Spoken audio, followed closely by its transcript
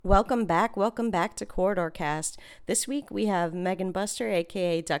Welcome back to Corridor Cast. This week we have Megan Buster,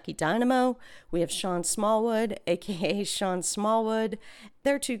 aka Ducky Dynamo. We have Sean Smallwood, aka Sean Smallwood.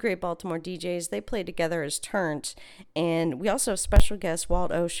 They're two great Baltimore DJs. They play together as Turnt. And we also have special guest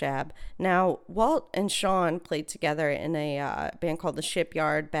Walt Oshab. Now, Walt and Sean played together in a band called The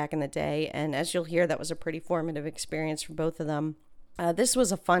Shipyard back in the day. And as you'll hear, that was a pretty formative experience for both of them. This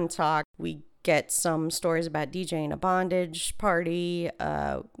was a fun talk. We get some stories about DJing a bondage party,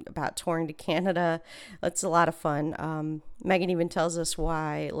 about touring to Canada. It's a lot of fun. Megan even tells us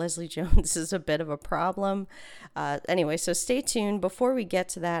why Leslie Jones is a bit of a problem. Anyway, so stay tuned. Before we get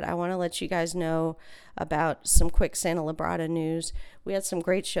to that, I want to let you guys know about some quick Santa Librata news. We had some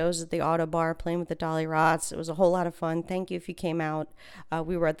great shows at the Auto Bar playing with the Dolly Rots. It was a whole lot of fun. Thank you if you came out.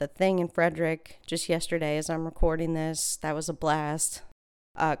 We were at the Thing in Frederick just yesterday as I'm recording this. That was a blast.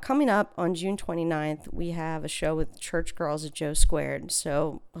 Coming up on June 29th, we have a show with Church Girls at Joe Squared,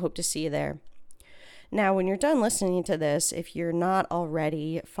 so hope to see you there. Now, when you're done listening to this, if you're not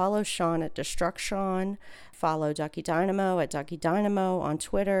already, follow Sean at Destruction, follow Ducky Dynamo at Ducky Dynamo on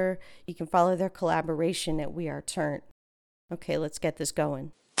Twitter. You can follow their collaboration at We Are Turnt. Okay, let's get this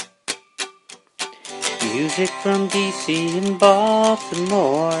going. Music from DC and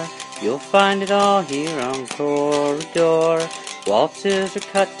Baltimore, you'll find it all here on Corridor. Waltzes or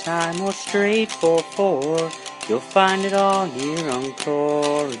cut time or straight 4/4, you'll find it all here on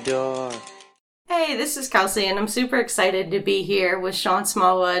Corridor. Hey, this is Kelsey, and I'm super excited to be here with Sean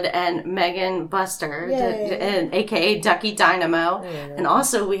Smallwood and Megan Buster, aka Ducky Dynamo. And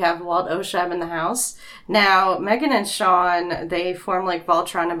also we have Walt Oshab in the house. Now, Megan and Sean, they form like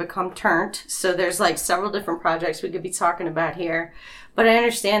Voltron and become Turnt, so there's like several different projects we could be talking about here. But I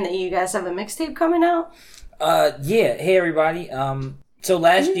understand that you guys have a mixtape coming out? Yeah. Hey, everybody. So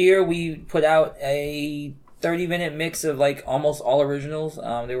last year we put out a 30-minute mix of like almost all originals.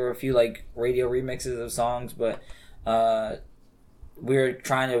 There were a few like radio remixes of songs, but we're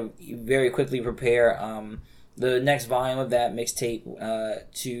trying to very quickly prepare the next volume of that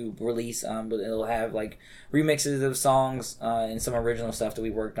mixtape to release. But it'll have like remixes of songs and some original stuff that we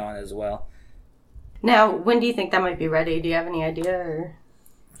worked on as well. Now, when do you think that might be ready? Do you have any idea? Or?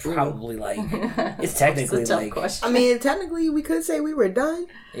 Probably like it's technically like question. I mean, technically we could say we were done.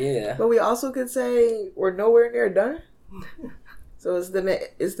 Yeah. But we also could say we're nowhere near done. So it's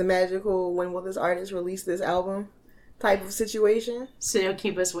the magical when will this artist release this album type of situation. So you'll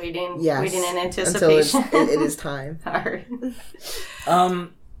keep us waiting, yes, waiting in anticipation. Until it is time. All right.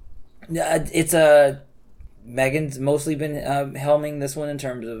 It's Megan's mostly been helming this one in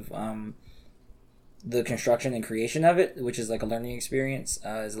terms of the construction and creation of it, which is like a learning experience.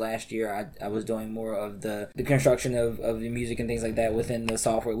 As last year I was doing more of the construction of the music and things like that within the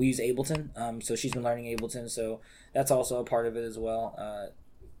software. We use Ableton, so she's been learning Ableton, so that's also a part of it as well.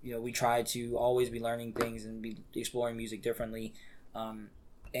 We try to always be learning things and be exploring music differently. And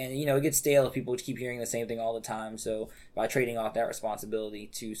it gets stale if people keep hearing the same thing all the time, so by trading off that responsibility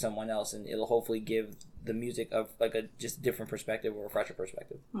to someone else, and it'll hopefully give the music of like a just different perspective or a fresher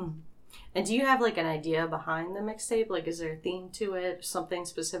perspective. And do you have like an idea behind the mixtape? Like, is there a theme to it? Something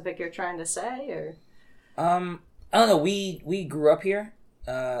specific you're trying to say, or? I don't know. We grew up here,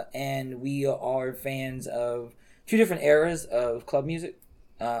 and we are fans of two different eras of club music.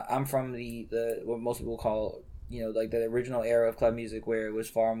 I'm from the what most people call like the original era of club music, where it was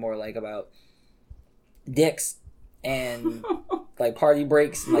far more like about dicks and like party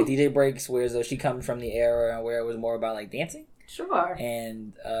breaks, and, like DJ breaks. Whereas she comes from the era where it was more about like dancing. Sure.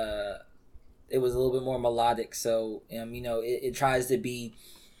 And it was a little bit more melodic, so it tries to be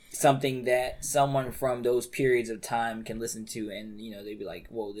something that someone from those periods of time can listen to, and they'd be like,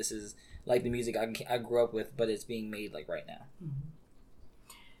 "Whoa, this is like the music I grew up with, but it's being made like right now."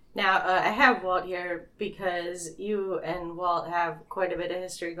 Now, I have Walt here because you and Walt have quite a bit of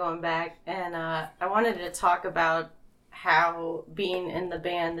history going back, and I wanted to talk about how being in the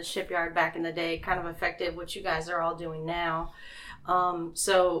band, The Shipyard, back in the day kind of affected what you guys are all doing now.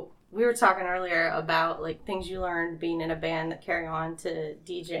 So we were talking earlier about like things you learned being in a band that carry on to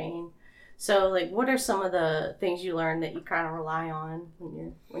DJing. So like, what are some of the things you learned that you kind of rely on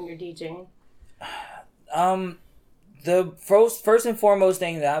when you're DJing? The first and foremost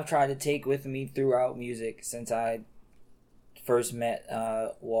thing that I've tried to take with me throughout music since I first met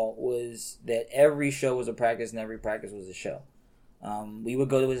Walt was that every show was a practice and every practice was a show. We would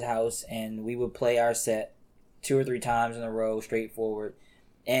go to his house and we would play our set 2 or 3 times in a row, straightforward.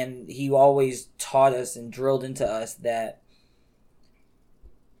 And he always taught us and drilled into us that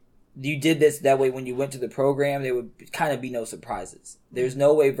you did this that way when you went to the program, there would kind of be no surprises. There's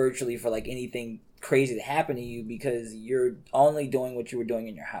no way virtually for like anything crazy to happen to you because you're only doing what you were doing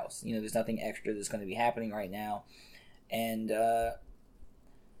in your house. You know, there's nothing extra that's going to be happening right now. And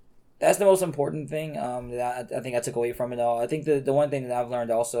that's the most important thing that I think I took away from it all. I think the one thing that I've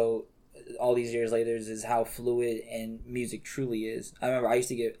learned also all these years later is how fluid and music truly is. I remember I used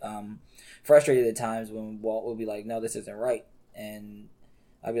to get frustrated at times when Walt would be like, no, this isn't right. And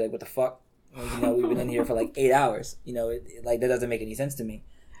I'd be like, what the fuck? Well, you know, we've been in here for like 8 hours. You know, like that doesn't make any sense to me.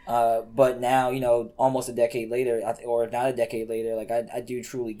 But now, you know, almost a decade later, or if not a decade later, like I do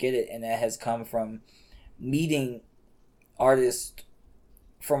truly get it. And that has come from meeting artists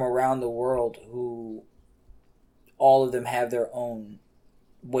from around the world who all of them have their own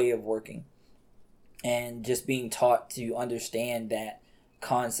way of working. And just being taught to understand that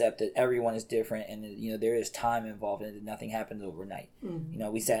concept that everyone is different and, you know, there is time involved in it. Nothing happens overnight. You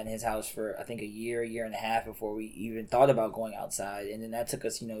know, we sat in his house for I think a year and a half before we even thought about going outside, and then that took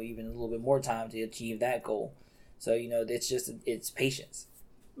us, you know, even a little bit more time to achieve that goal. So, you know, it's patience.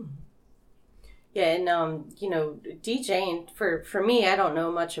 Yeah, and you know, DJing for me, I don't know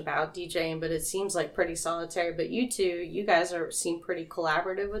much about DJing, but it seems like pretty solitary. But you guys seem pretty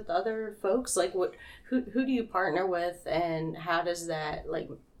collaborative with other folks. Like, who do you partner with, and how does that like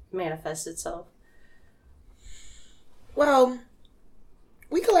manifest itself? Well,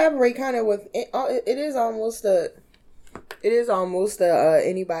 we collaborate kind of with it is almost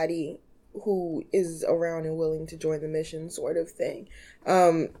anybody who is around and willing to join the mission sort of thing.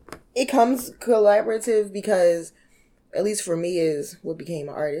 It comes collaborative because, at least for me, is what became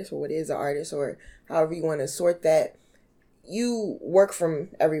an artist, or what is an artist, or however you want to sort that. You work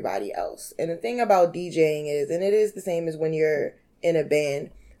from everybody else. And the thing about DJing is, and it is the same as when you're in a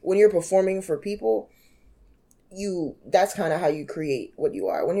band, when you're performing for people, that's kind of how you create what you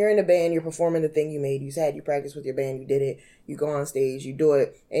are. When you're in a band, you're performing the thing you made. You practice with your band, you did it, you go on stage, you do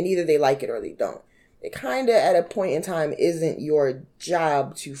it, and either they like it or they don't. It kind of, at a point in time, isn't your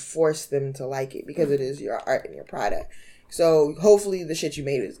job to force them to like it, because it is your art and your product. So hopefully the shit you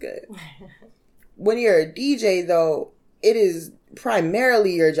made is good. When you're a DJ, though, it is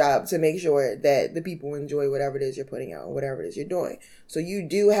primarily your job to make sure that the people enjoy whatever it is you're putting out, whatever it is you're doing. So you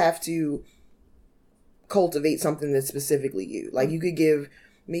do have to cultivate something that's specifically you. Like, you could give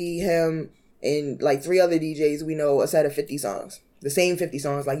me, him, and like 3 other DJs we know a set of 50 songs. The same 50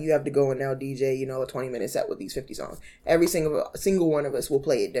 songs. Like, you have to go and now DJ, you know, a 20-minute set with these 50 songs. Every single one of us will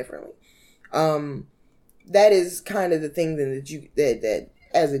play it differently. That is kind of the thing that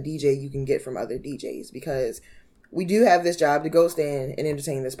as a DJ you can get from other DJs, because we do have this job to go stand and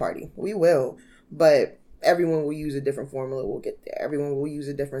entertain this party. We will, but everyone will use a different formula. We'll get there. Everyone will use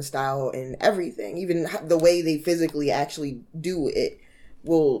a different style and everything. Even the way they physically actually do it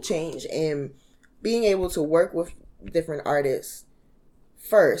will change. And being able to work with different artists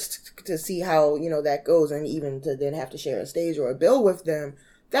first to see how, you know, that goes, and even to then have to share a stage or a bill with them,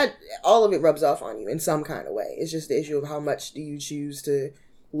 that all of it rubs off on you in some kind of way. It's just the issue of how much do you choose to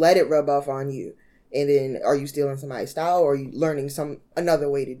let it rub off on you, and then are you stealing somebody's style, or are you learning another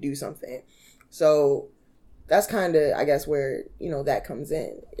way to do something? So that's kind of, I guess, where, you know, that comes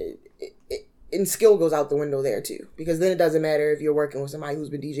in. And skill goes out the window there too, because then it doesn't matter if you're working with somebody who's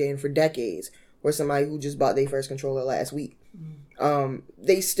been DJing for decades or somebody who just bought their first controller last week.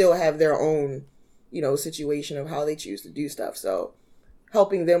 They still have their own, you know, situation of how they choose to do stuff. So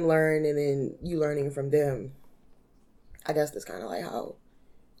helping them learn, and then you learning from them, I guess that's kind of like how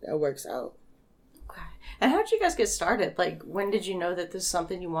that works out. Okay. And how did you guys get started? Like, when did you know that this is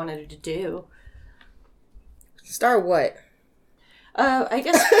something you wanted to do? Start what? I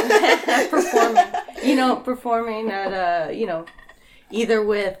guess performing at, you know, either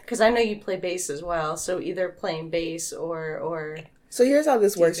with, because I know you play bass as well, so either playing bass or So here's how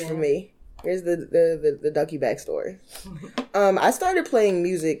this works for me. Here's the Ducky backstory. I started playing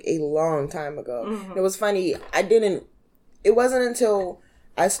music a long time ago. Mm-hmm. It was funny. It wasn't until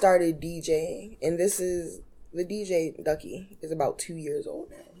I started DJing, and this is, the DJ Ducky is about 2 years old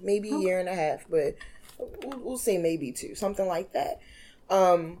now. Maybe a year and a half, but we'll say maybe 2, something like that.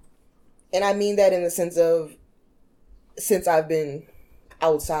 And I mean that in the sense of, since I've been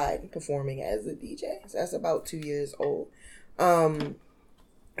outside performing as a DJ. So that's about 2 years old.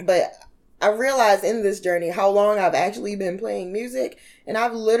 But I realized in this journey how long I've actually been playing music. And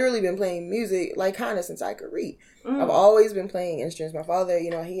I've literally been playing music, like, kind of since I could read. I've always been playing instruments. My father, you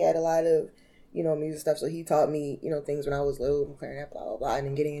know, he had a lot of, you know, music stuff. So he taught me, you know, things when I was little, clarinet, blah, blah, blah. And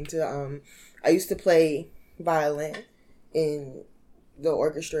then getting into, I used to play violin in the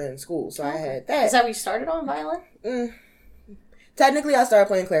orchestra in school. So I had that. Is that what you started on, violin? Technically, I started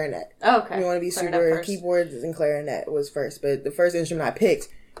playing clarinet. Oh, okay. You want to be super, keyboards and clarinet was first. But the first instrument I picked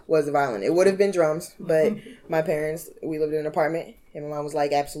was the violin. It would have been drums, but my parents, we lived in an apartment, and my mom was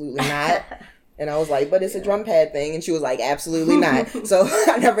like, absolutely not. And I was like, but it's a drum pad thing. And she was like, absolutely not. So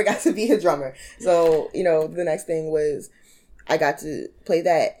I never got to be a drummer. So, you know, the next thing was I got to play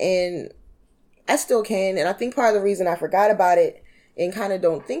that. And I still can. And I think part of the reason I forgot about it and kind of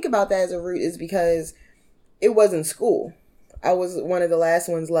don't think about that as a route is because it wasn't school. I was one of the last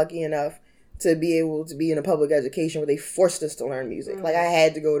ones lucky enough to be able to be in a public education where they forced us to learn music. Like I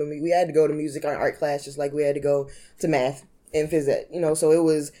had to go to, we had to go to music and art class just like we had to go to math and phys ed, you know, so it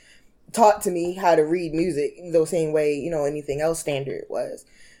was taught to me how to read music the same way, you know, anything else standard was.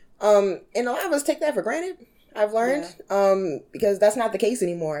 And a lot of us take that for granted, I've learned, because that's not the case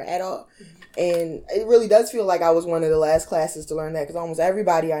anymore at all. And it really does feel like I was one of the last classes to learn that, because almost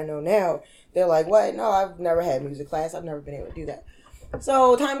everybody I know now, they're like, what? No, I've never had music class. I've never been able to do that.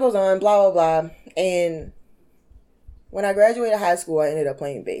 So time goes on, blah, blah, blah. And when I graduated high school, I ended up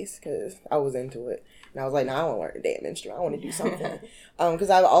playing bass because I was into it. And I was like, no, I want to learn a damn instrument. I want to do something. Because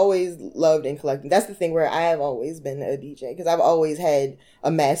I've always loved and collecting. That's the thing where I have always been a DJ. Because I've always had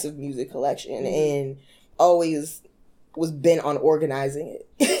a massive music collection and always was bent on organizing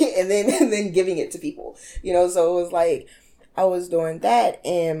it and then giving it to people. You know, so it was like I was doing that.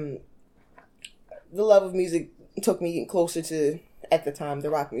 And the love of music took me closer to, at the time, the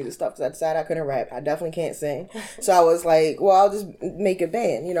rock music stuff. Because I decided I couldn't rap. I definitely can't sing. So I was like, well, I'll just make a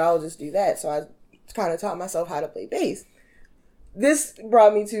band. You know, I'll just do that. So I kind of taught myself how to play bass. This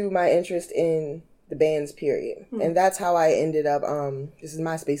brought me to my interest in the bands, period. And that's how I ended up, this is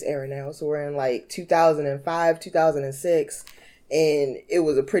MySpace era now, so we're in like 2005, 2006, and it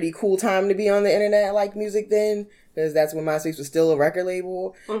was a pretty cool time to be on the internet, like music then, because that's when MySpace was still a record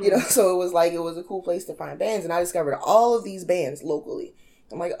label, you know, so it was like, it was a cool place to find bands, and I discovered all of these bands locally.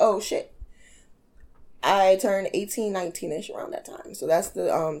 I'm like, oh shit. I turned 18, 19-ish around that time. So that's the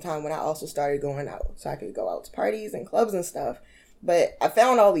time when I also started going out. So I could go out to parties and clubs and stuff. But I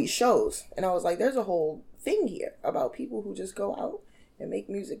found all these shows. And I was like, there's a whole thing here about people who just go out and make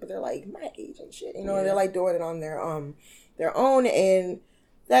music. But they're like my age and shit. You know, and they're like doing it on their own. And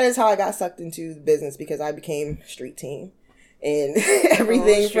that is how I got sucked into the business, because I became street team. And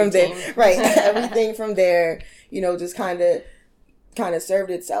everything from there. Right. Everything from there, you know, just kind of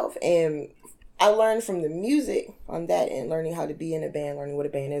served itself. And I learned from the music on that end, learning how to be in a band, learning what a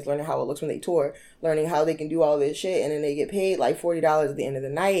band is, learning how it looks when they tour, learning how they can do all this shit, and then they get paid like $40 at the end of the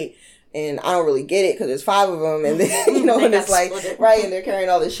night, and I don't really get it because there's 5 of them, and then, you know, and it's like, right, and they're carrying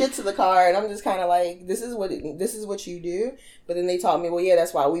all this shit to the car, and I'm just kind of like, this is what you do. But then they taught me, well, yeah,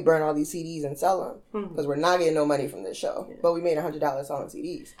 that's why we burn all these CDs and sell them, because we're not getting no money from this show, but we made $100 selling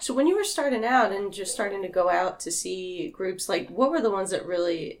CDs. So when you were starting out and just starting to go out to see groups, like, what were the ones that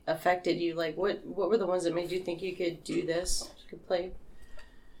really affected you? Like, what were the ones that made you think you could do this, you could play?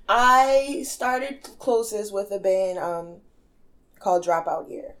 I started closest with a band called Dropout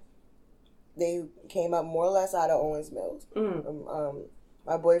Year. They came up more or less out of Owens Mills.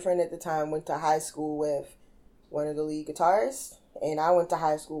 My boyfriend at the time went to high school with one of the lead guitarists, and I went to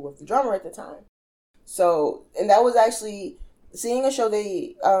high school with the drummer at the time. So, and that was actually seeing a show.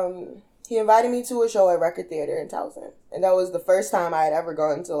 He invited me to a show at Record Theater in Towson, and that was the first time I had ever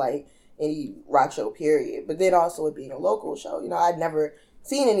gone to like any rock show, period. But then also it being a local show, you know, I'd never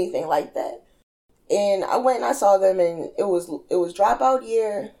seen anything like that. And I went and I saw them, and it was Dropout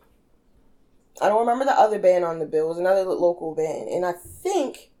Year. I don't remember the other band on the bill. It was another local band. And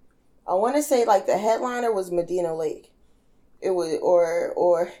I want to say like the headliner was Medina Lake. It was,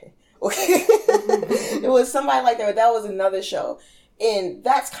 or it was somebody like that, but that was another show. And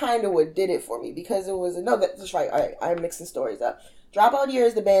that's kind of what did it for me, because it was, no, that's right. All right, I'm mixing stories up. Dropout Year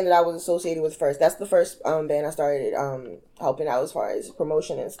is the band that I was associated with first. That's the first band I started helping out as far as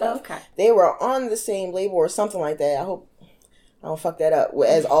promotion and stuff. Okay. They were on the same label or something like that. I hope I don't fuck that up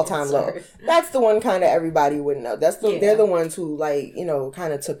as All Time Low. That's the one kind of everybody would know. They're the ones who, like, you know,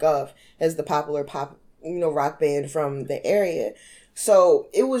 kind of took off as the popular pop, you know, rock band from the area. So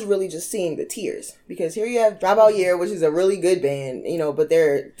it was really just seeing the tiers, because here you have Dropout Year, which is a really good band, you know, but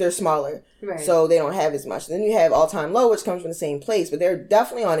they're smaller, right? So they don't have as much. Then you have All Time Low, which comes from the same place, but they're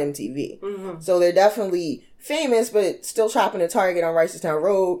definitely on MTV, so they're definitely famous, but still shopping at Target on Ricerstown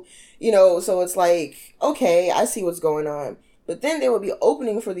Road, you know. So it's like, okay, I see what's going on. But then they would be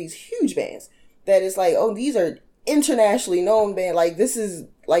opening for these huge bands that is like, oh, these are internationally known band, like this is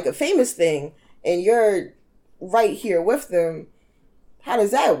like a famous thing, and you're right here with them. How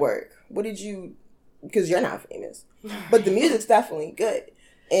does that work? Because you're not famous. But the music's definitely good.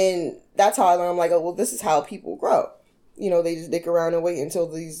 And that's how I learned, I'm like, oh, well, this is how people grow. You know, they just dick around and wait until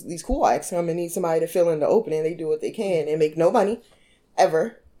these cool acts come and need somebody to fill in the opening. They do what they can and make no money,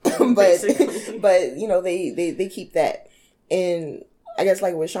 ever. but you know, they keep that. And I guess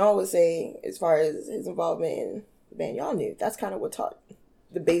like what Sean was saying, as far as his involvement in the band, y'all knew that's kind of what taught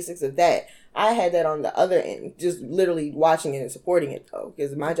the basics of that. I had that on the other end, just literally watching it and supporting it though,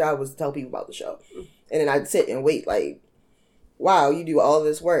 because my job was to tell people about the show, and then I'd sit and wait like, wow, you do all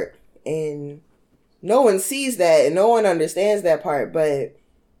this work, and no one sees that and no one understands that part, but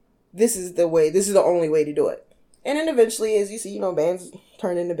this is the only way to do it. And then eventually, as you see, you know, bands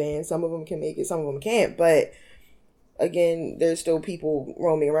turn into bands. Some of them can make it, some of them can't. But again, there's still people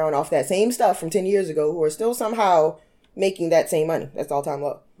roaming around off that same stuff from 10 years ago who are still somehow making that same money. That's All Time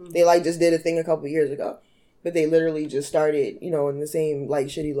Low. Mm-hmm. They like just did a thing a couple of years ago, but they literally just started, you know, in the same like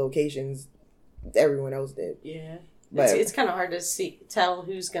shitty locations everyone else did. Yeah. But it's kind of hard to tell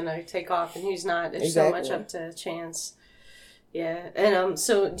who's going to take off and who's not. There's so much up to chance. Yeah. And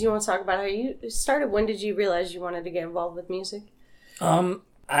so do you want to talk about how you started? When did you realize you wanted to get involved with music? I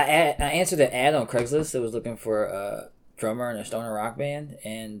answered an ad on Craigslist that was looking for a drummer in a stoner rock band,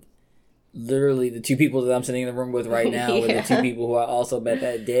 and literally the two people that I'm sitting in the room with right now were the two people who I also met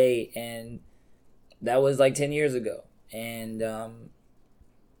that day, and that was like 10 years ago. And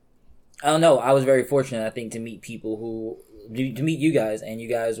I don't know, I was very fortunate, I think, to meet you guys, and you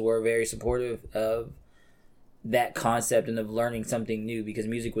guys were very supportive of that concept and of learning something new, because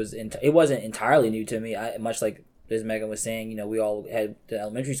music it wasn't entirely new to me. Much like as Megan was saying, you know, we all had the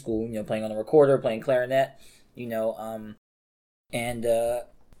elementary school, you know, playing on the recorder, playing clarinet, you know, and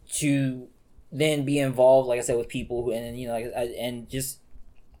to then be involved, like I said, with people who, and you know,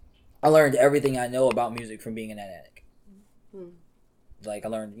 I learned everything I know about music from being in that attic. Mm-hmm. Like I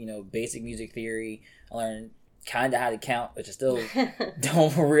learned, you know, basic music theory. I learned kind of how to count, which I still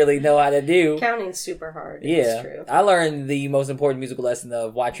don't really know how to do. Counting's super hard. Yeah, it's true. I learned the most important musical lesson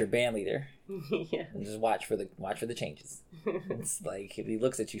of watch your band leader. Yeah, and just watch for the changes. It's like if he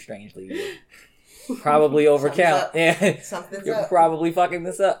looks at you strangely, you probably overcount. Yeah, you're probably fucking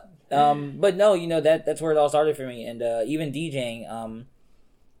this up. But no, you know that's where it all started for me, and even DJing.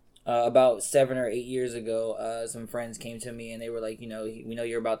 About 7 or 8 years ago, some friends came to me and they were like, you know, we know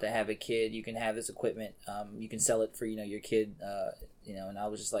you're about to have a kid. You can have this equipment. You can sell it for, you know, your kid. You know, and I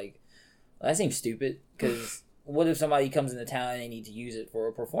was just like, well, that seems stupid, because what if somebody comes into town and they need to use it for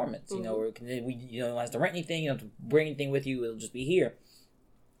a performance? You know, or you don't have to rent anything. You don't have to bring anything with you. It'll just be here.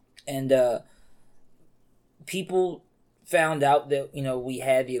 And people found out that, you know, we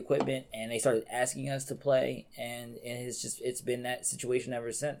had the equipment, and they started asking us to play, and it's been that situation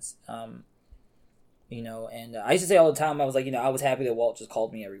ever since. You know, and I used to say all the time, I was like, you know, I was happy that Walt just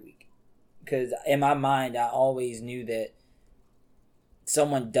called me every week, because in my mind I always knew that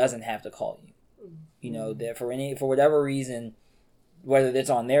someone doesn't have to call you. You know, that for whatever reason, whether it's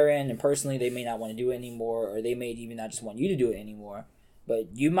on their end and personally they may not want to do it anymore, or they may even not just want you to do it anymore, but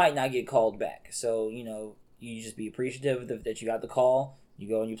you might not get called back. So, you know, you just be appreciative that you got the call. You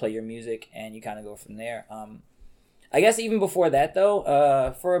go and you play your music, and you kind of go from there. I guess even before that,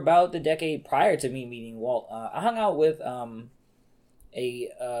 though, for about the decade prior to me meeting Walt, I hung out with a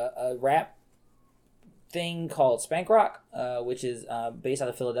rap thing called Spank Rock, which is based out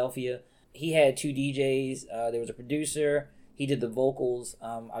of Philadelphia. He had 2 DJs. There was a producer. He did the vocals.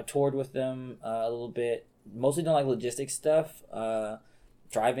 I toured with them a little bit, mostly doing like logistics stuff,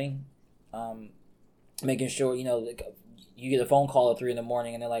 driving. Making sure, you know, like, you get a phone call at 3 a.m.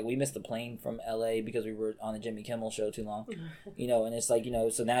 and they're like, we missed the plane from LA because we were on the Jimmy Kimmel show too long, you know, and it's like, you know,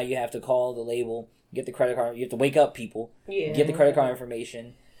 so now you have to call the label, get the credit card, you have to wake up people, get the credit card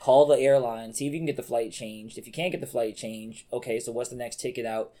information, call the airline, see if you can get the flight changed. If you can't get the flight changed, okay, so what's the next ticket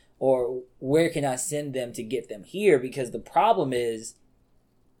out, or where can I send them to get them here? Because the problem is,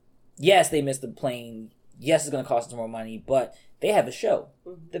 yes, they missed the plane, yes, it's going to cost them more money, but they have a show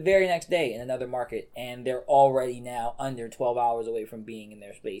the very next day in another market, and they're already now under 12 hours away from being in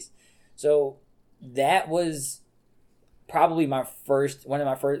their space. So that was probably one of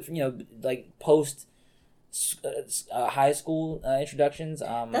my first, you know, like post high school introductions.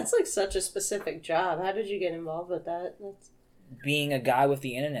 That's like such a specific job. How did you get involved with that? Being a guy with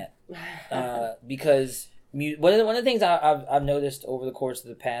the internet, because one of the things I've noticed over the course of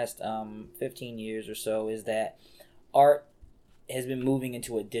the past 15 years or so is that art has been moving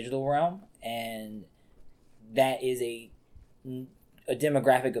into a digital realm, and that is a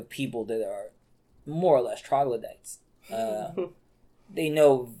demographic of people that are more or less troglodytes. They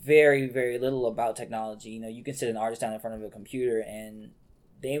know very, very little about technology. You know, you can sit an artist down in front of a computer, and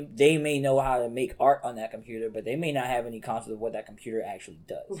they may know how to make art on that computer, but they may not have any concept of what that computer actually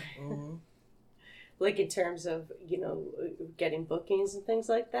does. Mm-hmm. Like in terms of, you know, getting bookings and things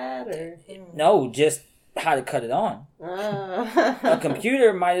like that, or no, just how to cut it on. A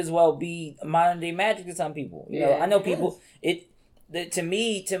computer might as well be modern day magic to some people. You know, I know people. To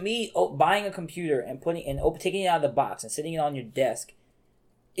me, buying a computer and taking it out of the box and sitting it on your desk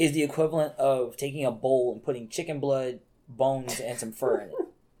is the equivalent of taking a bowl and putting chicken blood, bones, and some fur in it,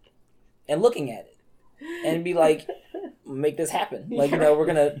 and looking at it, and be like, "Make this happen." Like, you know, we're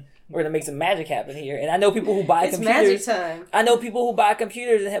gonna make some magic happen here. And I know people who buy computers. It's magic time. I know people who buy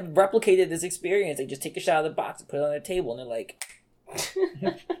computers and have replicated this experience. They just take the shit out of the box and put it on their table, and they're like,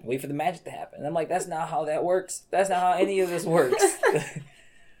 wait for the magic to happen. And I'm like, that's not how that works. That's not how any of this works.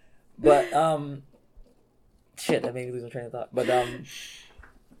 But shit, that made me lose my train of thought. But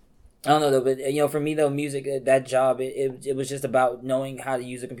I don't know though. But you know, for me though, music, that job, it was just about knowing how to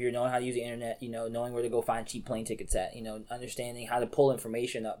use a computer, knowing how to use the internet. You know, knowing where to go find cheap plane tickets at. You know, understanding how to pull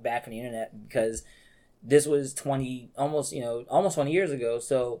information up back from the internet, because this was almost 20 years ago.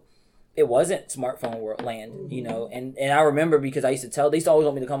 So it wasn't smartphone land, you know. And I remember, because they used to always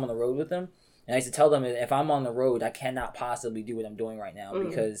want me to come on the road with them, and I used to tell them, if I'm on the road, I cannot possibly do what I'm doing right now,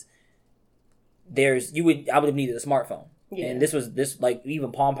 because I would have needed a smartphone. Yeah. And this like,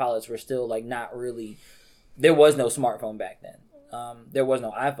 even Palm Pilots were still like not really, there was no smartphone back then. There was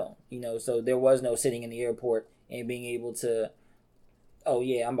no iPhone, you know, so there was no sitting in the airport and being able to, oh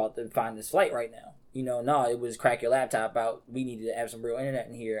yeah, I'm about to find this flight right now. You know, no, it was crack your laptop out. We needed to have some real internet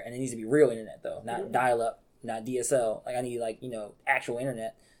in here, and it needs to be real internet though, not dial-up, not DSL. Like, I need, like, you know, actual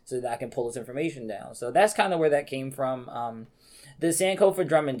internet so that I can pull this information down. So that's kind of where that came from. The Sankofa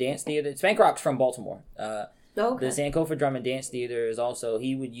Drum and Dance Theater. Spank Rock's from Baltimore. The Sankofa Drum and Dance Theater is also,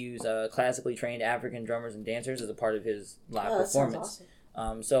 he would use classically trained African drummers and dancers as a part of his live performance.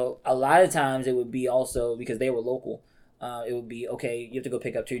 Awesome. So a lot of times it would be also, because they were local, it would be, okay, you have to go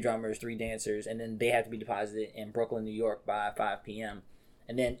pick up 2 drummers, 3 dancers, and then they have to be deposited in Brooklyn, New York by 5 p.m.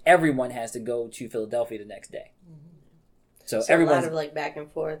 And then everyone has to go to Philadelphia the next day. So everyone's, a lot of like back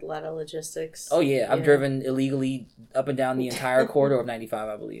and forth, a lot of logistics. Oh yeah, I've driven illegally up and down the entire corridor of 95,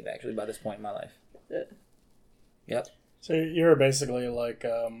 I believe, actually, by this point in my life. Yep. So you're basically like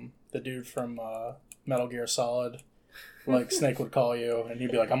the dude from Metal Gear Solid. Like, Snake would call you, and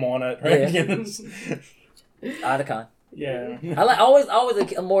he'd be like, "I'm on it," right? Yeah. Otacon. Yeah. I always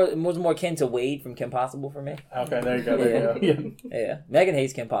was more kin to Wade from Kim Possible for me. Okay, there you go. There you go. Yeah. Megan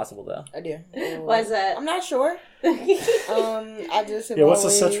hates Kim Possible though. I do. Why is that? I'm not sure. I just have what's the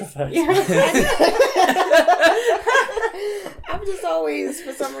such effect? I've just always,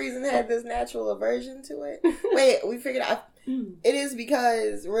 for some reason, had this natural aversion to it. Wait, we figured out. It is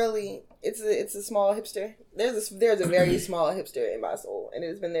because, really, it's a small hipster. There's a very small hipster in my soul, and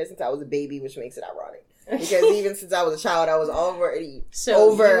it's been there since I was a baby, which makes it ironic. Because even since I was a child, I was already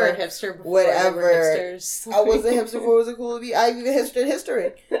over you were a hipster before whatever. Hipsters. I was a hipster before it was cool to be. I even hipstered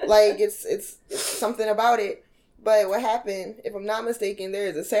history. Like, it's something about it. But what happened, if I'm not mistaken, there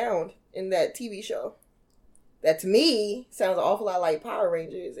is a sound in that TV show that, to me, sounds an awful lot like Power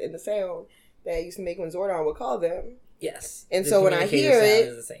Rangers, and the sound that I used to make when Zordon would call them. Yes. And so when I hear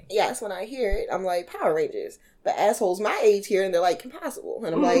it, when I hear it, I'm like, Power Rangers. But assholes my age here, and they're like, Impossible.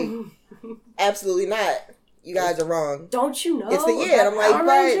 And I'm like, absolutely not. You guys are wrong. Don't you know? It's and I'm like, but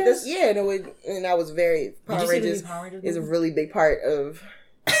and I was very, Power Rangers is a really big part of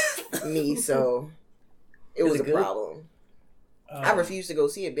me, so it was a problem. I refuse to go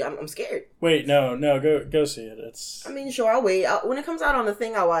see it, but I'm scared. Wait, no, go see it. It's. I mean, sure, I'll wait. When it comes out on the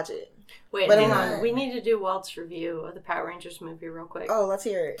thing, I'll watch it. Wait, but hang on. We need to do Walt's review of the Power Rangers movie real quick. Oh, let's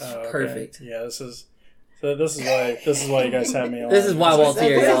hear it. Okay. Perfect. Yeah, this is why you guys had me on. This is why Walt's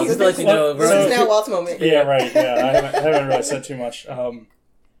here, y'all. Just to let you know. This is now Walt's moment. Yeah, right. Yeah, I haven't really said too much.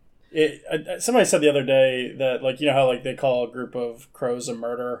 Somebody said the other day that, like, you know how, like, they call a group of crows a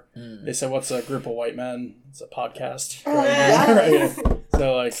murder? They said, what's a group of white men? It's a podcast. Oh, yeah. Right?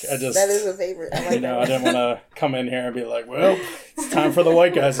 So, like, that is a favorite. I like I didn't want to come in here and be like, well, it's time for the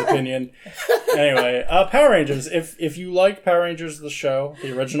white guy's opinion. Anyway, Power Rangers. If you like Power Rangers, the show,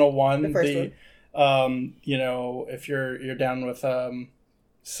 the original one, the first one. You know, if you're down with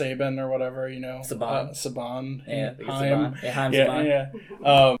Saban or whatever, you know, Saban,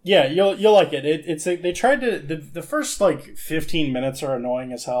 yeah, you'll like it. They tried to the first like 15 minutes are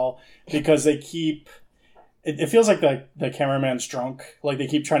annoying as hell because they keep. It feels like the cameraman's drunk. Like, they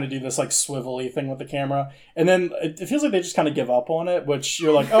keep trying to do this like swivelly thing with the camera, and then it feels like they just kind of give up on it. Which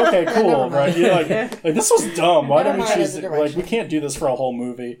you're like, okay, cool, right? You're like this was dumb. Why didn't we choose it? Like, we can't do this for a whole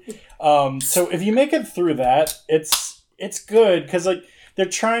movie. So if you make it through that, it's good because, like, they're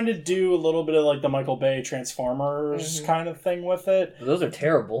trying to do a little bit of like the Michael Bay Transformers kind of thing with it. Those are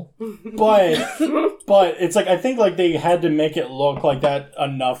terrible. But it's like I think like they had to make it look like that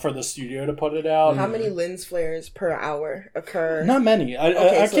enough for the studio to put it out. How many lens flares per hour occur? Not many. I so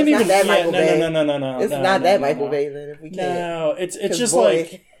can't it's not even. that Michael Bay. No. It's not that Michael Bay then. If we can't. No, it's just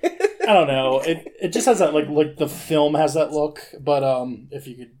like I don't know. It just has that like the film has that look, but if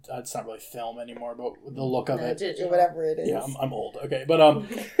you could, it's not really film anymore, but the look of it. Whatever it is. Yeah, I'm old. Okay, but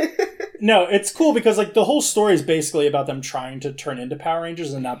no, it's cool because like the whole story is basically about them trying to turn into Power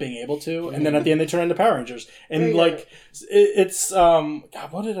Rangers and not being able to, and then at the end they turn into Power Rangers, and like it's God,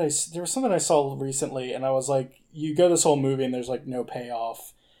 what did I? There was something I saw recently, and I was like, you go this whole movie and there's like no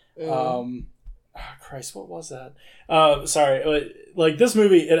payoff. Christ, what was that? Sorry, like this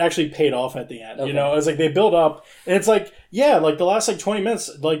movie, it actually paid off at the end. Okay. You know, it's like they build up, and it's like like the last like 20 minutes,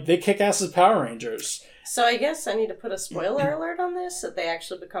 like they kick ass as Power Rangers. So I guess I need to put a spoiler alert on this that they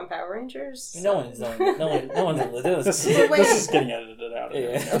actually become Power Rangers. No one's gonna do this. This is getting edited out.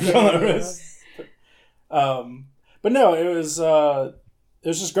 Yeah. But no, it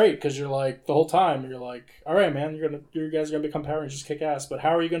was just great because you're like the whole time you're like, all right, man, you guys are gonna become Power Rangers, kick ass. But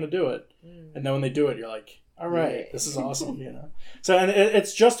how are you gonna do it? And then when they do it, you're like, all right, this is awesome, you know. So and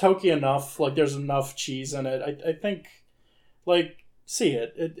it's just hokey enough. Like there's enough cheese in it. I think, like. See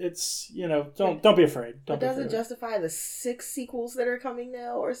it. It's don't be afraid. But does it justify the 6 sequels that are coming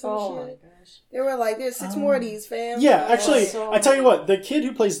now or some shit? Oh my gosh! They were like, there's 6 more of these, fam. Yeah, actually, I tell you what, the kid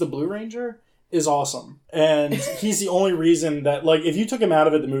who plays the Blue Ranger is awesome, and he's the only reason that like if you took him out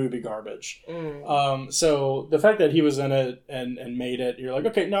of it, the movie would be garbage. So the fact that he was in it and made it, you're like,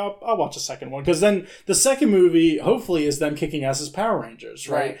 okay, no, I'll watch the second one because then the second movie hopefully is them kicking ass as Power Rangers,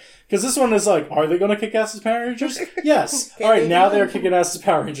 right? Because this one is like, are they going to kick ass as Power Rangers? Yes. All right, now they're kicking ass as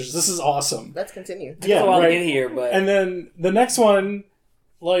Power Rangers. This is awesome. Let's continue. Yeah, right. To get here, but and then the next one,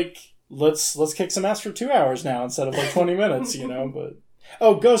 like let's kick some ass for 2 hours now instead of like 20 minutes, you know, but.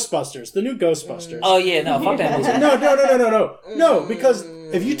 Oh, Ghostbusters, the new Ghostbusters. Oh yeah, no, fuck that movie. No, because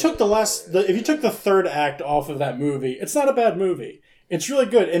if you took the third act off of that movie, it's not a bad movie. It's really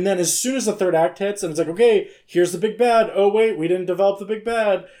good. And then as soon as the third act hits, and it's like, okay, here's the big bad. Oh wait, we didn't develop the big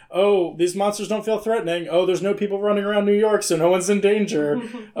bad. Oh, these monsters don't feel threatening. Oh, there's no people running around New York, so no one's in danger.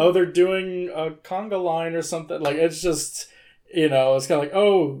 Oh, they're doing a conga line or something. Like it's just. You know, it's kind of like,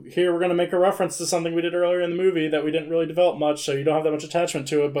 oh, here we're going to make a reference to something we did earlier in the movie that we didn't really develop much, so you don't have that much attachment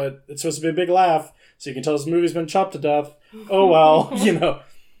to it, but it's supposed to be a big laugh, so you can tell this movie's been chopped to death. Oh, well, you know.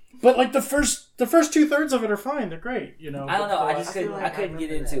 But, like, the first 2/3 of it are fine. They're great, you know. I don't know. I couldn't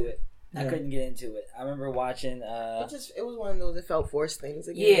get into it. Yeah. I couldn't get into it. I remember watching. It was one of those that felt forced things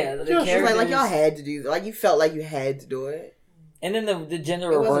again. Yeah, the characters. Like y'all had to do. Like you felt like you had to do it. And then the gender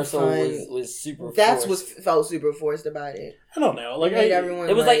reversal was super. That's forced. what felt super forced about it. I don't know. Like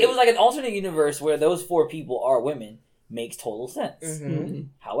everyone. It was like an alternate universe where those 4 people are women. Makes total sense. Mm-hmm.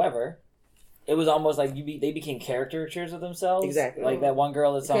 However, it was almost like they became caricatures of themselves. Exactly. Like that one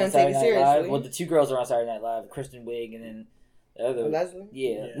girl that's on Saturday Night Live. Well, the 2 girls are on Saturday Night Live. Kristen Wiig and then. Leslie?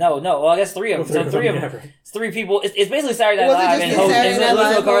 Yeah. No. Well, I guess 3 of them. So 3 of them. It's 3 people. It's basically Saturday Night Live and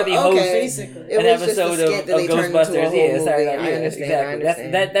Melissa McCarthy hosts an episode of Ghostbusters. Yeah, Saturday Night. Yeah,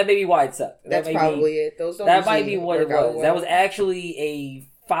 exactly. That may be why it sucked. That's probably it. That might be what it was. That was actually a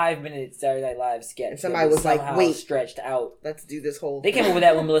 5-minute Saturday Night Live sketch. And somebody was like, "Wait, stretched out. Let's do this whole." They came up with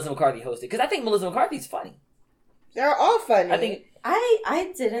that when Melissa McCarthy hosted because I think Melissa McCarthy's funny. They're all funny. I think.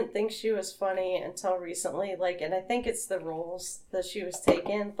 I didn't think she was funny until recently, and I think it's the roles that she was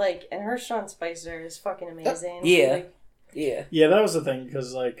taking, and her Sean Spicer is fucking amazing. Yeah. Yeah, that was the thing,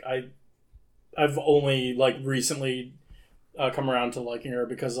 because, I've only, recently come around to liking her,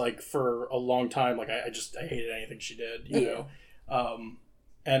 because, for a long time, I hated anything she did, you know?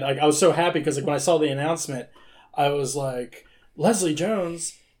 And I was so happy, because, when I saw the announcement, I was like, Leslie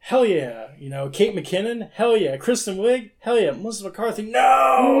Jones... Hell yeah. You know, Kate McKinnon? Hell yeah. Kristen Wiig? Hell yeah. Melissa McCarthy?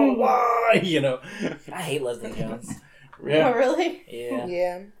 No! Why? You know. I hate Leslie Jones. Yeah. Oh, really? Yeah.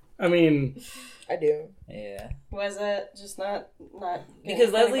 Yeah. I mean... I do. Yeah. Was it just not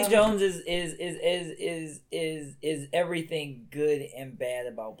because Leslie Jones is everything good and bad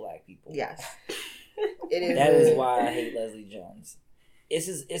about black people. Yes. It is. That is why I hate Leslie Jones.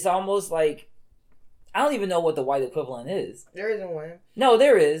 It's almost like I don't even know what the white equivalent is. There isn't one. No,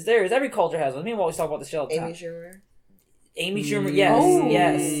 there is. Every culture has one. Me and we always talk about the show. Amy Schumer. Amy Schumer,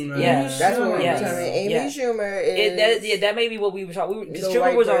 yes. That's what we were talking about. Amy Schumer is... that may be what we were talking about. Because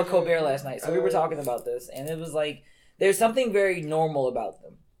Schumer was on Colbert last night, so we were talking about this. And it was like, there's something very normal about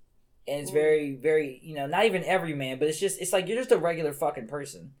them. And it's very, very, not even every man, but it's like you're just a regular fucking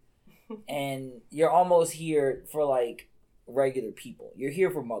person. And you're almost here for, regular people. You're here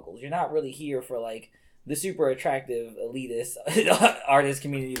for muggles. You're not really here for like the super attractive elitist artist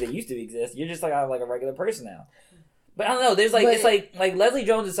community that used to exist. You're just like a regular person now. But I don't know. There's like it's like Leslie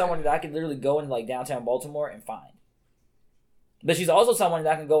Jones is someone that I could literally go into like downtown Baltimore and find. But she's also someone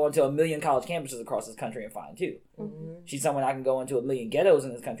that I can go into a million college campuses across this country and find too. Mm-hmm. She's someone I can go into a million ghettos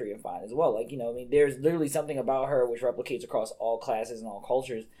in this country and find as well. Like, you know, I mean, there's literally something about her which replicates across all classes and all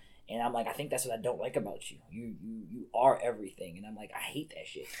cultures. And I'm like, I think that's what I don't like about you. You are everything, and I'm like, I hate that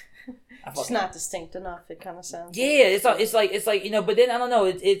shit. It's not distinct enough. It kind of sounds. Yeah, it's like you know. But then I don't know.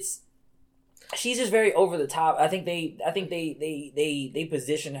 It's she's just very over the top. I think they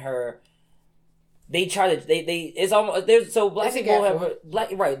position her. They try to it's almost there's so black people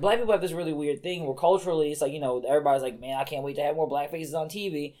have this really weird thing where culturally it's like, you know, everybody's like, man, I can't wait to have more black faces on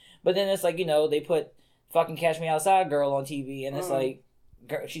TV. But then it's like, you know, they put fucking Catch Me Outside girl on TV, and it's like,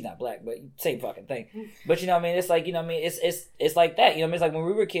 girl, she's not black, but same fucking thing. But you know what I mean? It's like, you know what I mean? It's like that. You know what I mean? It's like when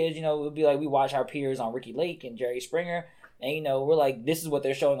we were kids, you know, it would be like we watch our peers on Ricky Lake and Jerry Springer, and you know, we're like, this is what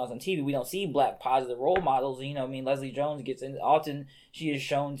they're showing us on TV. We don't see black positive role models. And, you know what I mean? Leslie Jones gets in. Often she is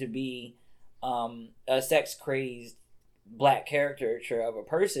shown to be a sex crazed black caricature of a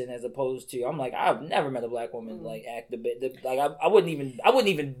person, as opposed to, I'm like, I've never met a black woman like act a bit like I wouldn't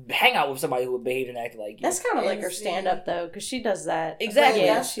even hang out with somebody who would behave and act like you. That's kind of like her stand up though, because she does that exactly.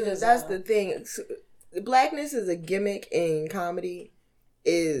 Yeah, that's the thing. Blackness is a gimmick in comedy,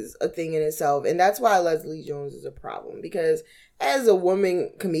 is a thing in itself, and that's why Leslie Jones is a problem, because as a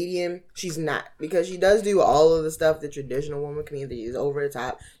woman comedian, she's not, because she does do all of the stuff the traditional woman comedian is over the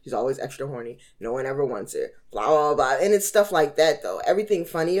top. She's always extra horny. No one ever wants her. Blah, blah, blah. And it's stuff like that, though. Everything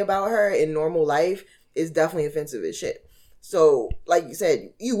funny about her in normal life is definitely offensive as shit. So, like you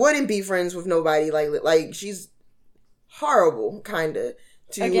said, you wouldn't be friends with nobody like she's horrible, kind of.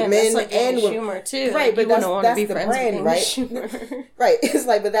 To again, men like and women, humor too. Right? Like, but that's the brand, right? Right. It's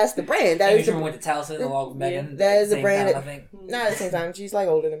like, but that's the brand. That Amy Schumer went to Towson along with Megan. That is the brand. I think. Not at the same time. She's like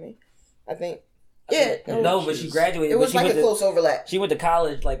older than me, I think. Yeah. No, but she graduated. It was like a close overlap. She went to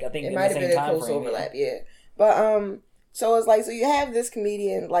college, like I think. It might have been a close overlap. Yeah. But so it's like, so you have this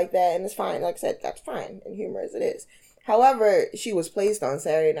comedian like that, and it's fine. Like I said, that's fine and humor as it is. However, she was placed on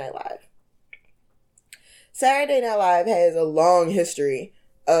Saturday Night Live. Saturday Night Live has a long history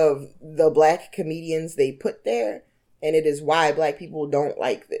of the black comedians they put there, and it is why black people don't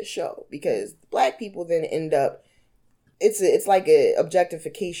like this show, because black people then end up, it's like a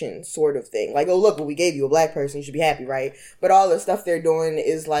objectification sort of thing. Like, oh look, well, we gave you a black person, you should be happy, right? But all the stuff they're doing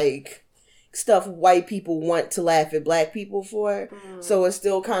is like stuff white people want to laugh at black people for. So it's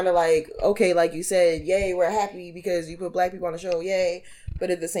still kind of like, okay, like you said, yay, we're happy because you put black people on the show, yay. But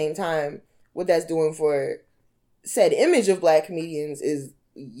at the same time, what that's doing for said image of black comedians is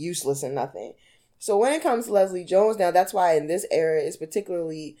useless and nothing. So when it comes to Leslie Jones now, that's why in this era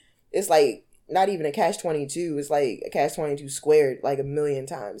it's like not even a catch-22, it's like a catch-22 squared like a million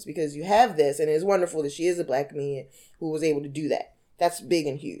times, because you have this, and it's wonderful that she is a black comedian who was able to do that. That's big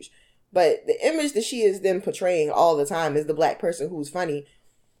and huge. But the image that she is then portraying all the time is the black person who's funny.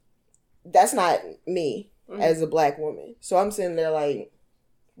 That's not me as a black woman. So I'm sitting there like,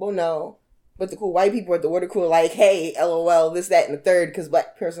 well, no. But the cool white people at the water cooler like, hey, LOL, this, that, and the third, because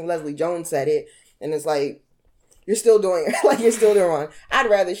black person Leslie Jones said it. And it's like, you're still doing wrong. I'd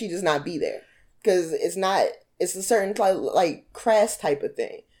rather she just not be there. Because it's a certain like crass type of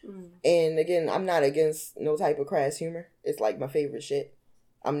thing. And again, I'm not against no type of crass humor. It's like my favorite shit.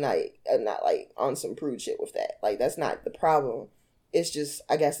 I'm not like on some prude shit with that. Like, that's not the problem. It's just,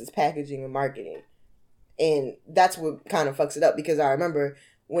 I guess it's packaging and marketing. And that's what kind of fucks it up, because I remember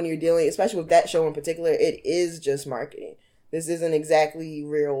when you're dealing, especially with that show in particular, it is just marketing. This isn't exactly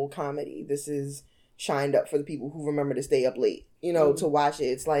real comedy. This is shined up for the people who remember to stay up late, to watch it.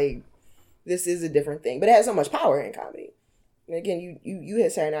 It's like, this is a different thing. But it has so much power in comedy. And again, you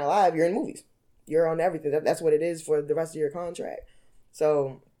hit Saturday Night Live, you're in movies. You're on everything. That's what it is for the rest of your contract.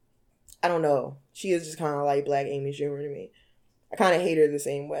 So, I don't know. She is just kind of like black Amy Schumer to me. I kind of hate her the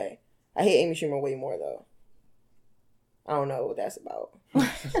same way. I hate Amy Schumer way more, though. I don't know what that's about.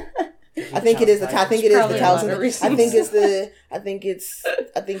 I think it is the Towson. I think it's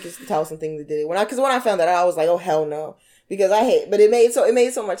the Towson thing that did it. When I found that out, I was like, oh hell no, because but it made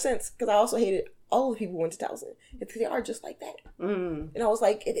so much sense, because I also hated all the people who went to Towson. They are just like that, and I was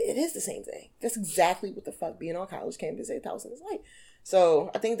like, it is the same thing. That's exactly what the fuck being on college campus at Towson is like.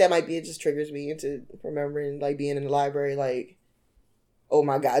 So I think that might be, it just triggers me into remembering like being in the library, like, oh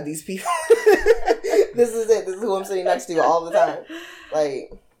my god, these people. This is it. This is who I'm sitting next to all the time.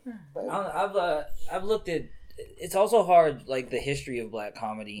 Like, I've looked at. It's also hard, like the history of black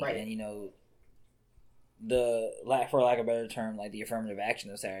comedy, right. And for lack of a better term, like the affirmative action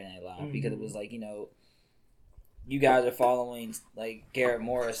of Saturday Night Live, because it was like, you guys are following like Garrett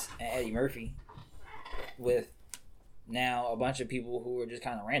Morris and Eddie Murphy with now a bunch of people who are just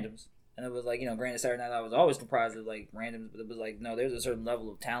kind of randoms. And it was like, granted, Saturday Night Live was always comprised of like randoms, but it was like, no, there's a certain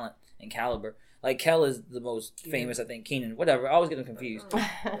level of talent and caliber. Like Kel is the most famous, I think. Keenan, whatever. I always get them confused.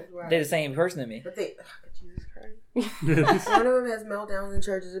 They're the same person to me. But Jesus Christ. One of them has meltdowns in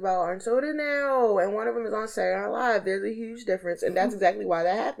churches about Orange Soda now, and one of them is on Saturday Night Live. There's a huge difference, and that's exactly why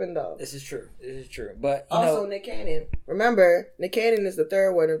that happened, though. This is true. But also, Nick Cannon. Remember, Nick Cannon is the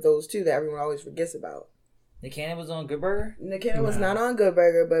third one of those two that everyone always forgets about. Nick Cannon was on Good Burger? Nick Cannon was not on Good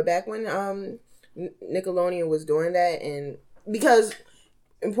Burger, but back when Nickelodeon was doing that, and because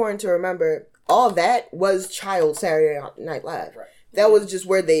important to remember, all that was child Saturday Night Live. Right. That was just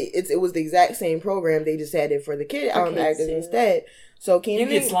where it was the exact same program. They just had it for the kid actors instead. So Keenan, you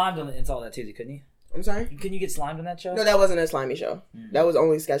could get slimed into all that too, couldn't you? I'm sorry? Couldn't you get slimed on that show? No, that wasn't a slimy show. Mm-hmm. That was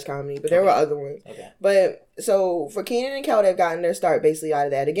only sketch comedy, but there were other ones. Okay. But so for Keenan and Kel, they've gotten their start basically out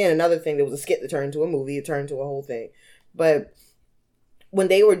of that. Again, another thing, there was a skit that turned into a movie. It turned into a whole thing. But when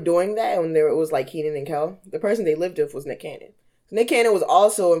they were doing that, it was like Keenan and Kel, the person they lived with was Nick Cannon. Nick Cannon was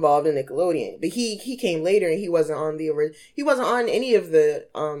also involved in Nickelodeon, but he came later and he wasn't on he wasn't on any of the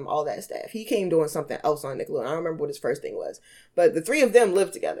all that staff. He came doing something else on Nickelodeon. I don't remember what his first thing was, but the three of them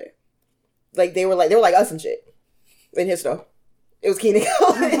lived together. Like they were like us and shit in his stuff. It was Keenan Kel.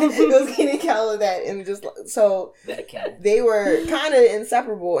 It was Keenan Kel that, and just so they were kind of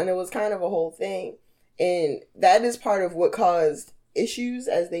inseparable, and it was kind of a whole thing, and that is part of what caused issues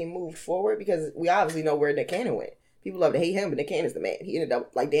as they moved forward, because we obviously know where Nick Cannon went. People love to hate him, but Nick Cannon's the man. He ended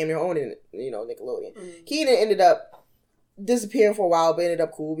up like damn near owning, Nickelodeon. Mm-hmm. Keenan ended up disappearing for a while, but ended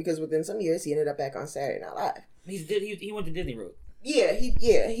up cool because within some years he ended up back on Saturday Night Live. He went to Disney Road. Yeah, he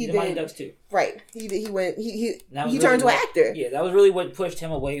did. Mighty Ducks too. Right. He turned to an actor. Yeah, that was really what pushed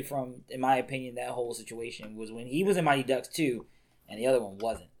him away from, in my opinion, that whole situation, was when he was in Mighty Ducks too, and the other one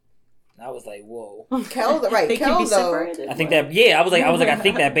wasn't. And I was like, whoa. Kel, right? Kel, though. I think that. Yeah, I was like, I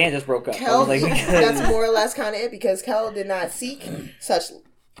think that band just broke up. Kel, like, that's more or less kind of it, because Kel did not seek such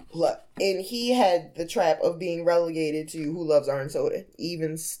luck, and he had the trap of being relegated to Who Loves Orange Soda,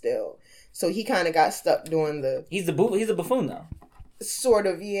 even still. So he kind of got stuck doing the. He's a buffoon though. Sort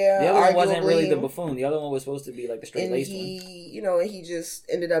of, yeah. The other one wasn't really the buffoon. The other one was supposed to be like the straight-laced one. And he just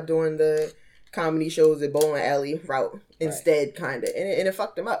ended up doing the comedy shows at Bowling Alley route instead, kind of. And it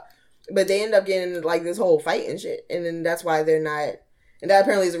fucked him up. But they end up getting like this whole fight and shit. And then that's why they're not... And that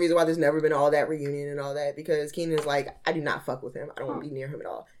apparently is the reason why there's never been all that reunion and all that. Because Keenan's like, I do not fuck with him. I don't want to be near him at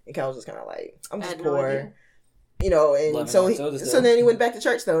all. And Kel's just kind of like, I'm just poor. And so then he went back to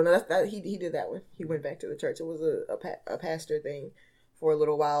church, though. No, he did that one. He went back to the church. It was a pastor thing for a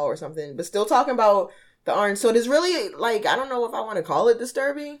little while or something, but still talking about the orange. So it's really like, I don't know if I want to call it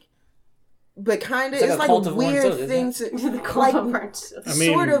disturbing, but kind of it's like a weird thing to like,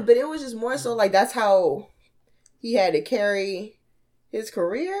 sort of. But it was just more so like that's how he had to carry his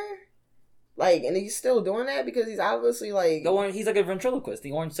career, like, and he's still doing that because he's obviously like he's like a ventriloquist.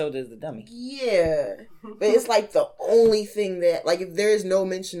 The orange soda is the dummy. Yeah, but it's like the only thing that like if there is no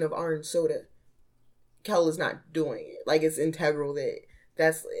mention of orange soda, Kel is not doing it. Like it's integral that.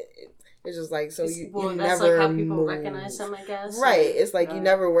 It's just like, so you that's never like how people recognize him, I guess. Right. It's like you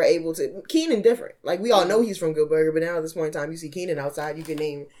never were able to. Keenan different. Like we all know he's from Good Burger, but now at this point in time, you see Keenan outside, you can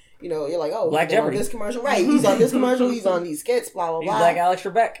name, you're like, oh, Black Jeopardy. On this commercial. Right. He's on this commercial. He's on these skits, blah, blah, blah. He's like Alex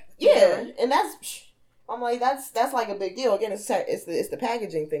Trebek. Yeah. And I'm like, that's like a big deal. Again, it's the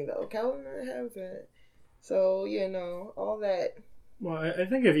packaging thing, though. Calvin has that. So, all that. Well, I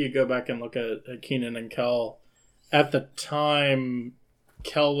think if you go back and look at Keenan and Kel, at the time,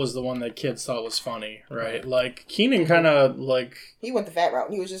 Kel was the one that kids thought was funny, right? Like, Keenan kind of, like... He went the fat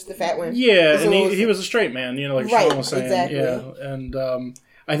route. He was just the fat one. Yeah, and he was a straight man, like Sean was saying. Exactly. Yeah, and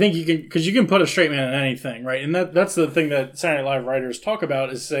I think you can... Because you can put a straight man in anything, right? And that's the thing that Saturday Night Live writers talk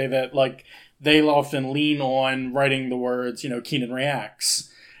about, is say that, like, they often lean on writing the words, Keenan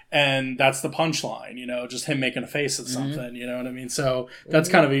reacts. And that's the punchline, just him making a face at something, you know what I mean? So that's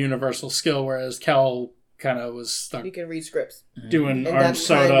kind of a universal skill, whereas Kel... kind of was stuck. You can read scripts. Doing orange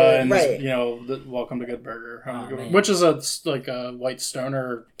soda and, the Welcome to Good Burger. Which is a white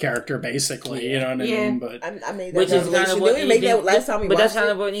stoner character, basically. You know what I mean? But I made that. Which is kind of what he made that last time we watched it. But that's kind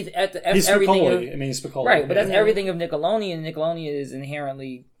of what he's Spicoli. He's Spicoli. Right, but that's everything of Nickelodeon. Nickelodeon is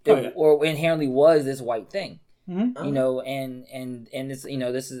inherently, or inherently was this white thing. Mm-hmm. And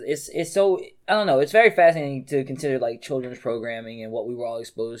it's it's so, I don't know, it's very fascinating to consider like children's programming and what we were all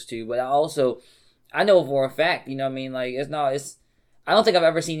exposed to, but I know for a fact, I don't think I've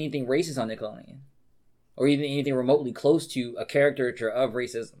ever seen anything racist on Nickelodeon or even anything remotely close to a caricature of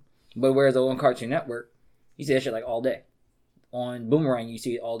racism. But whereas on Cartoon Network, you see that shit like all day. On Boomerang, you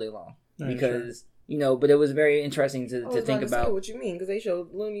see it all day long. Because, you know, but it was very interesting to think about. Say what you mean, because they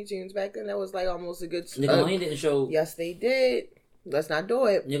showed Looney Tunes back then. That was like almost a good... Nickelodeon didn't show... Yes, they did. Let's not do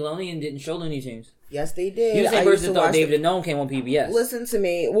it. Nickelodeon didn't show Looney Tunes. Yes, they did. You say person thought David the Gnome came on PBS. Listen to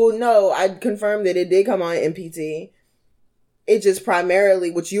me. Well, no, I confirmed that it did come on MPT. It just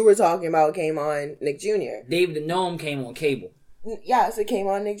primarily, what you were talking about, came on Nick Jr. David the Gnome came on cable. Yes, it came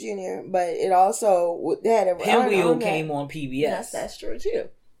on Nick Jr., but it also had a... Pinwheel came on PBS. Yes, that's true, too.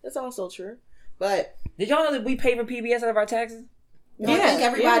 That's also true. But... Did y'all know that we pay for PBS out of our taxes? I think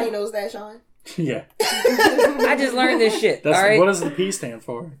everybody knows that, Sean. Yeah. I just learned this shit. All right? What does the P stand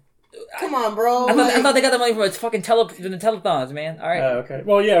for? Come on, bro. I thought they got the money from the fucking the telethons, man. All right. Okay.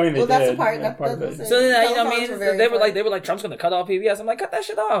 Well, yeah. I mean, they that's did. a part. Part of it. So then, you know what I mean? So they were like, Trump's gonna cut off PBS. I'm like, cut that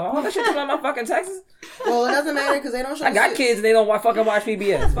shit off. I want that shit to my fucking taxes. Well, it doesn't matter because they don't show. I got kids and they don't fucking watch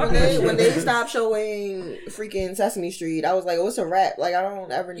PBS. When they stopped showing freaking Sesame Street, I was like, oh, it's a wrap. Like, I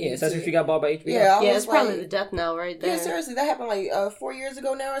don't ever need. Yeah, Sesame Street got bought by HBO. Yeah, it's probably the death knell right there. Yeah, seriously, that happened like 4 years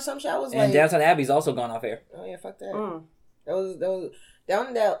ago now or some shit. I was like, and Downton Abbey's also gone off air. Oh yeah, fuck that. That was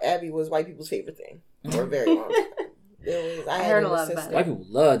Downton Abbey was white people's favorite thing for a very long time. I heard a lot about it. White people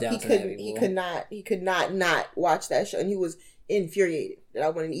love Downton Abbey. He could not watch that show, and he was infuriated that I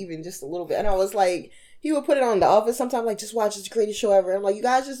wouldn't even just a little bit. And I was like, he would put it on The Office sometimes, like, just watch, it's the greatest show ever. I'm like, you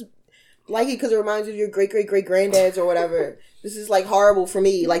guys just like it because it reminds you of your great granddads or whatever. This is like horrible for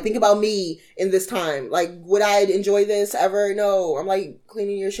me. Like, think about me in this time. Like, would I enjoy this ever? No. I'm like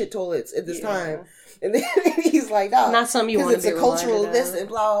cleaning your shit toilets at this time. And then he's like, no. Not something you want to be it's a cultural this and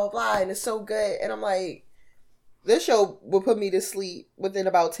blah, blah, blah. And it's so good. And I'm like, this show would put me to sleep within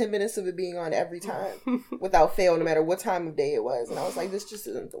about 10 minutes of it being on every time. Without fail, no matter what time of day it was. And I was like, this just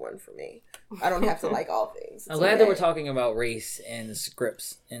isn't the one for me. I don't have to like all things. I'm glad that we're talking about race and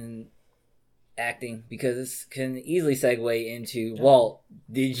scripts and acting, because this can easily segue into, Walt,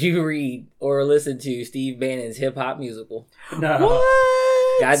 did you read or listen to Steve Bannon's hip-hop musical? No.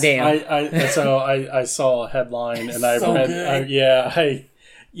 What? Goddamn. I saw a headline and I so read.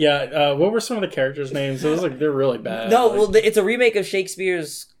 What were some of the characters' names? It was like they're really bad. No, well, it's a remake of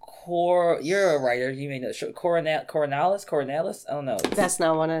Shakespeare's You're a writer. You may know Coronalis. I don't know. That's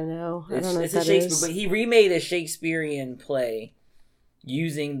not what I know. I don't know it's what a that Shakespeare, is. but he remade a Shakespearean play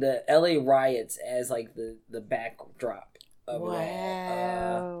using the LA riots as like the backdrop of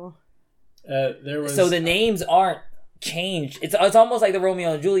wow. There was so the names aren't changed. It's almost like the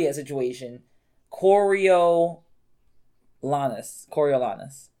Romeo and Juliet situation. Coriolanus.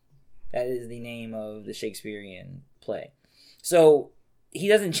 That is the name of the Shakespearean play. So he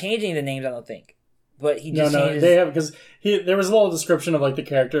doesn't change any of the names, I don't think. But he just changes... they have, because there was a little description of like the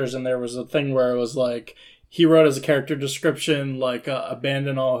characters, and there was a thing where it was like he wrote as a character description like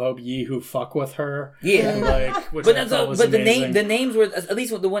abandon all hope, ye who fuck with her. Yeah, and, like, which but I thought was the amazing. the names were, at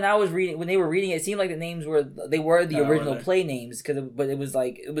least when I was reading, when they were reading, it seemed like the names were the original play names, but it was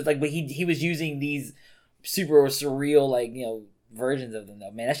like but he was using these super surreal like versions of them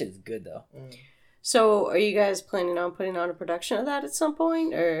though. Man, that shit is good though. So, are you guys planning on putting on a production of that at some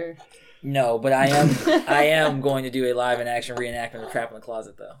point, or? No, but I am going to do a live and action reenactment of Trap in the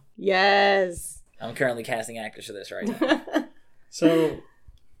Closet though. Yes. I'm currently casting actors for this right now. So,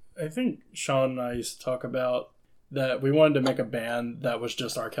 I think Sean and I used to talk about that we wanted to make a band that was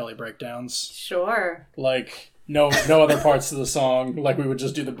just R. Kelly breakdowns. Sure. Like, no other parts of the song. Like, we would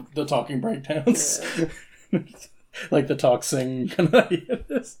just do the talking breakdowns. Yeah. Like the talk sing kind of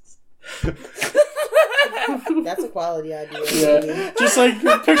That's a quality idea. Yeah. Just like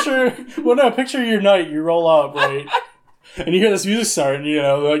picture your night, you roll up, right? And you hear this music start,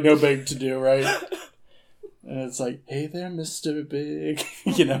 and like no big to do, right? And it's like, hey there, Mr. Big.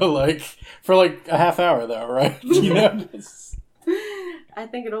 Like for like a half hour though, right? I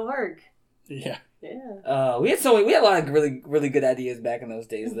think it'll work. Yeah. Yeah. We had a lot of really, really good ideas back in those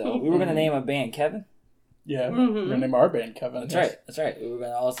days though. We were gonna name a band Kevin. Yeah, we're gonna name our band Kevin. That's right. We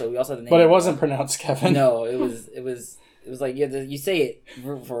also had the name. But it wasn't pronounced Kevin. No, it was like you say it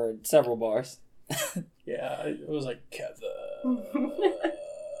for several bars. Yeah, it was like Kevin.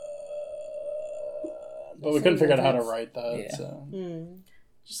 But we couldn't figure out how to write that. Yeah. So.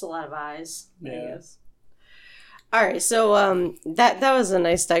 Just a lot of eyes, yeah. I guess. All right, so that was a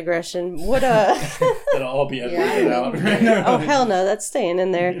nice digression. What It'll all be edited out. Oh hell no, that's staying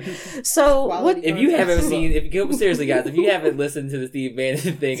in there. So what? If you haven't seriously guys, if you haven't listened to the Steve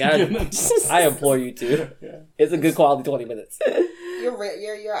Bannon thing, I implore you to. Yeah. It's a good quality 20 minutes.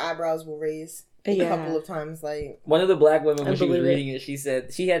 Your eyebrows will raise a Yeah. couple of times. Like, One of the black women, when I she was believe it. reading it, she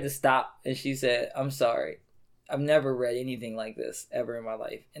said she had to stop and she said, "I'm sorry. I've never read anything like this ever in my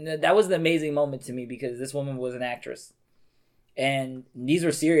life." And that was an amazing moment to me because this woman was an actress. And these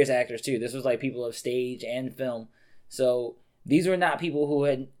were serious actors too. This was like people of stage and film. So these were not people who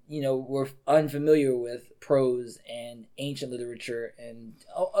had, were unfamiliar with prose and ancient literature and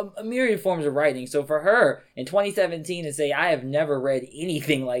a myriad forms of writing. So for her in 2017 to say, "I have never read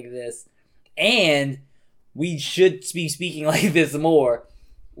anything like this, and we should be speaking like this more,"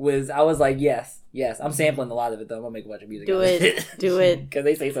 I was like, yes. I'm sampling a lot of it though. I'm gonna make a bunch of music. Do out of it. Do it. Because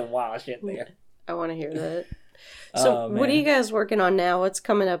they say some wild shit there. I want to hear that. So, Oh, what are man. you guys working on now? What's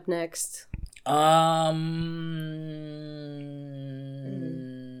coming up next?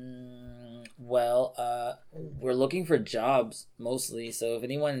 Well, we're looking for jobs mostly. So if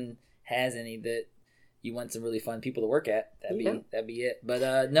anyone has any that you want some really fun people to work at, that'd be it.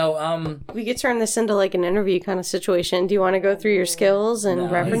 But no, We could turn this into like an interview kind of situation. Do you want to go through your skills and No.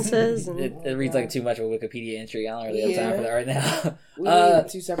 references? And... it reads like too much of a Wikipedia entry. I don't really have time for that right now. we need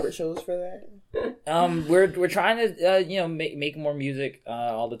 2 separate shows for that. We're trying to make more music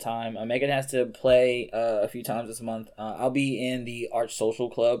all the time. Megan has to play a few times this month. I'll be in the Arch Social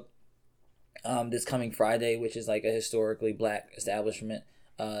Club this coming Friday, which is like a historically black establishment.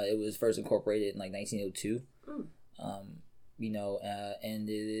 It was first incorporated in like 1902. And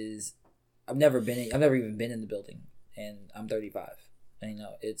it is. I've never even been in the building, and I'm 35. And,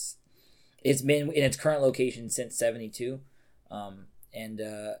 it's been in its current location since 72.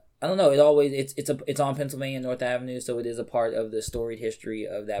 I don't know. It's on Pennsylvania North Avenue, so it is a part of the storied history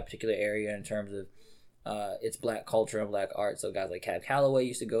of that particular area in terms of its black culture and black art. So guys like Cab Calloway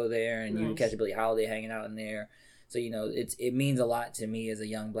used to go there, and you would catch Billie Holiday hanging out in there. So it means a lot to me as a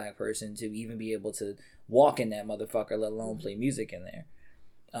young black person to even be able to walk in that motherfucker, let alone play music in there.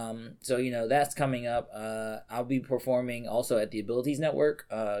 So that's coming up. I'll be performing also at the Abilities Network,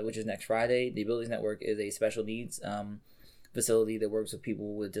 which is next Friday. The Abilities Network is a special needs facility that works with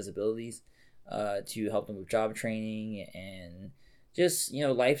people with disabilities to help them with job training and just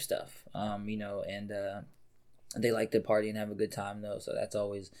life stuff. And they like to party and have a good time though, so that's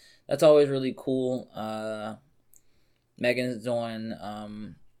always really cool. Megan's doing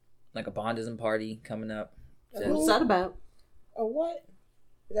like a Bondism party coming up. What's that about? Oh, what?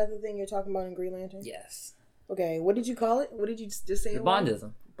 Is that the thing you're talking about in Green Lantern? Yes. Okay, what did you call it? What did you just say? The it was?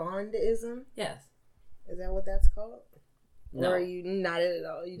 Bondism. Bondism? Yes. Is that what that's called? No. Or are you not at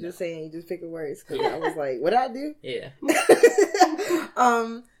all? You just saying, you just picking words. Because I was like, what did I do? Yeah.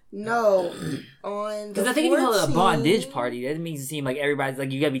 No. On the Because I think if you call it a 14th bondage party, that makes it seem like everybody's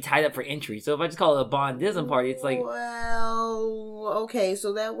like, you gotta be tied up for entry. So if I just call it a Bondism party, it's like... Well, okay,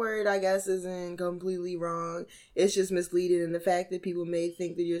 so that word, I guess, isn't completely wrong. It's just misleading in the fact that people may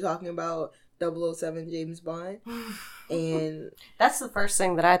think that you're talking about 007 James Bond. And That's the first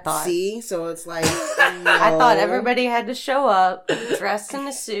thing that I thought. see, so it's like, I thought everybody had to show up dressed in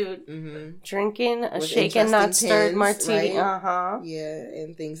a suit, Mm-hmm. drinking a With shaken, not interesting stirred pins, martini. right? Uh-huh. Yeah,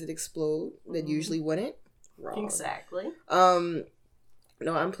 and things that explode that usually wouldn't. Wrong. Exactly. No,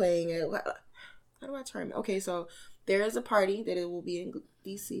 I'm playing it. How do I term it? Okay, so there is a party that it will be in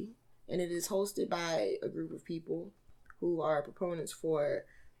DC, and it is hosted by a group of people who are proponents for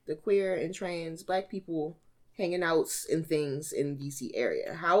the queer and trans black people hanging out and things in DC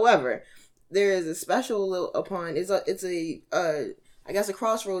area. However, there is a special it's a I guess a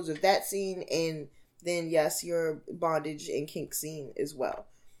crossroads of that scene and then yes, your bondage and kink scene as well.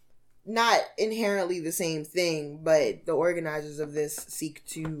 Not inherently the same thing, but the organizers of this seek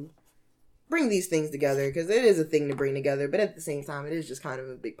to bring these things together because it is a thing to bring together, but at the same time, it is just kind of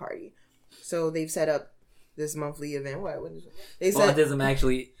a big party. So they've set up this monthly event. What is it? They said, Bondism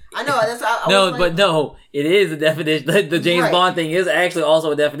actually... I know, that's I No, was like, but no, it is a definition. The James Right. Bond thing is actually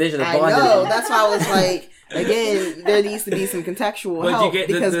also a definition of I Bondism. know, that's why I was like, again, there needs to be some contextual But you help get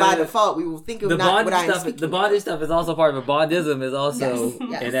the- because the- by default, we will think of The not what bondage I'm stuff, speaking the bondage stuff is also part of it. Bondism is also Yes,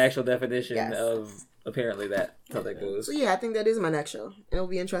 yes. an actual definition Yes. of apparently that's how that goes. So yeah, I think that is my next show. It'll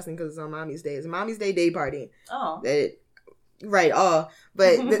be interesting because it's on Mommy's Day. It's a Mommy's Day party. Oh. But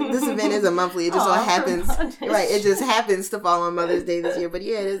this event is a monthly. It just so happens, right? It just happens to fall on Mother's Day this year. But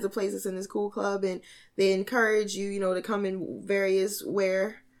yeah, it is a place that's in this cool club, and they encourage you, to come in various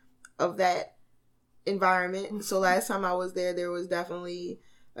wear of that environment. So last time I was there was definitely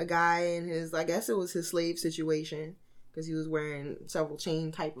a guy in his, I guess it was his slave situation, because he was wearing several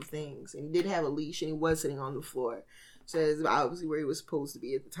chain type of things, and he did have a leash, and he was sitting on the floor. So it's obviously where he was supposed to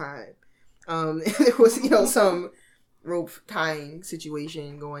be at the time. There was, some rope tying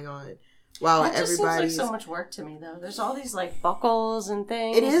situation going on. while That just seems like everybody's so much work to me, though. There's all these like buckles and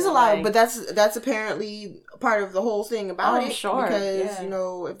things. It is a and, lot, like, but that's apparently part of the whole thing about it. Sure, because yeah. you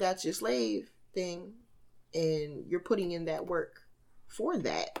know, if that's your slave thing, and you're putting in that work for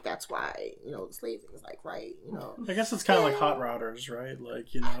that, that's why, you know, the slave thing is like, right, you know. I guess it's kind of like hot rodders, right?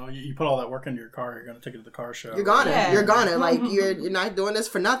 Like, you know, you put all that work into your car, you're gonna take it to the car show. You're gonna, Yeah. you're gonna, like, you're not doing this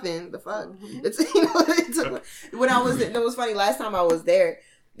for nothing. The fuck, it's, you know, when I was, it was funny. Last time I was there,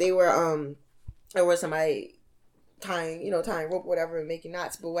 there was somebody tying rope, or whatever, and making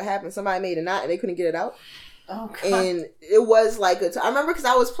knots. But what happened? Somebody made a knot and they couldn't get it out. Oh god. And it was like I remember because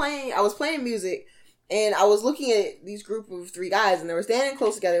I was playing music. And I was looking at these group of 3 guys, and they were standing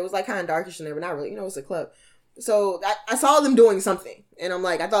close together. It was like kind of darkish in there, but not really. You know, it was a club. So I saw them doing something, and I'm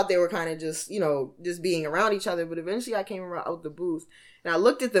like, I thought they were kind of just, you know, just being around each other. But eventually, I came out the booth, and I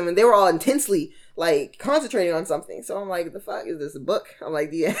looked at them, and they were all intensely like concentrating on something. So I'm like, the fuck is this, a book? I'm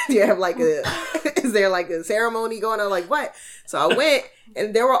like, do you have like is there like a ceremony going on? Like what? So I went,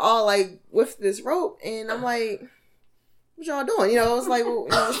 and they were all like with this rope, and I'm like, what y'all doing? You know, it's like, well, you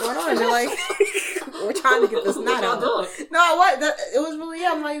know, what's going on? And they're like, we're trying to get this knot out. No, what? It was really,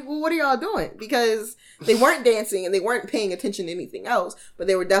 I'm like, well, what are y'all doing? Because they weren't dancing and they weren't paying attention to anything else, but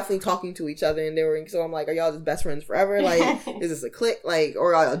they were definitely talking to each other, and they were, so I'm like, are y'all just best friends forever? Like, is this a clique? Like,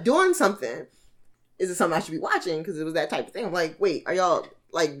 or are y'all doing something? Is it something I should be watching? Because it was that type of thing. I'm like, wait, are y'all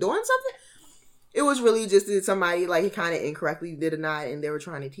like doing something? It was really just that somebody like kind of incorrectly did a knot, and they were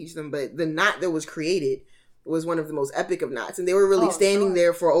trying to teach them, but the knot that was created was one of the most epic of knots, and they were really standing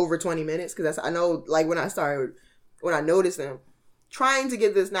there for over 20 minutes, because I know, like, when I noticed them trying to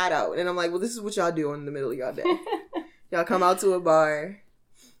get this knot out, and I'm like, well, this is what y'all do in the middle of y'all day. Y'all come out to a bar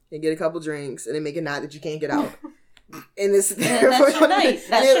and get a couple drinks, and then make a knot that you can't get out. And this, that's your night.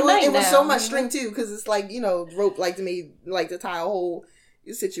 That's your night it was now. so much string too, because it's like, you know, rope like to tie a whole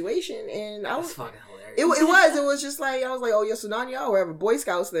situation, and I was That's fucking hilarious. It was just like, I was like, oh, yeah, so now y'all were having Boy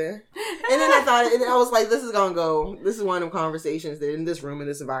Scouts there. And then I thought, and I was like, this is one of them conversations that in this room, in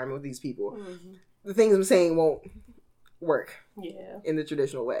this environment with these people, the things I'm saying won't work in the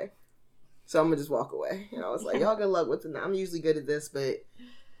traditional way. So I'm going to just walk away. And I was like, y'all good luck with it. I'm usually good at this, but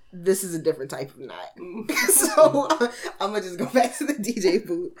this is a different type of knot. So I'm going to just go back to the DJ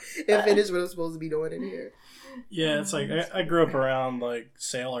booth and finish what I'm supposed to be doing in here. Yeah, it's like I grew up around like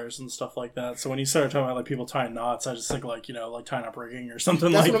sailors and stuff like that. So when you started talking about like people tying knots, I just think like, you know, like tying up rigging or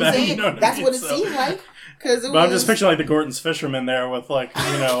something That's like what that. I'm saying. You know what That's I mean? what it seemed like. But I'm just picturing like the Gorton's fisherman there with like,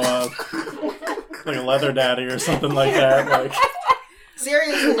 you know, like a leather daddy or something like that. Like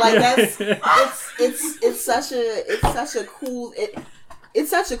seriously, like it's such a cool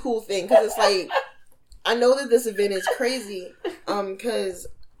thing, because it's like, I know that this event is crazy, because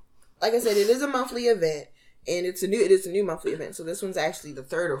like I said, it is a monthly event. And it is a new monthly event. So this one's actually the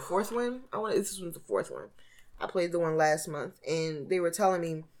 3rd or 4th one. This one's the 4th one. I played the one last month, and they were telling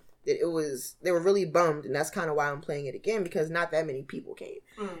me that they were really bummed, and that's kind of why I'm playing it again, because not that many people came.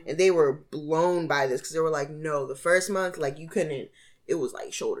 And they were blown by this, because they were like, no, the first month, like, you couldn't, it was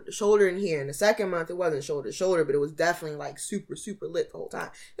like shoulder to shoulder in here. And the second month, it wasn't shoulder to shoulder, but it was definitely like super, super lit the whole time.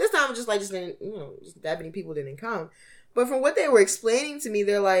 This time, just didn't, you know, just that many people didn't come. But from what they were explaining to me,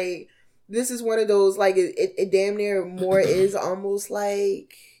 they're like, this is one of those, like, it damn near more is almost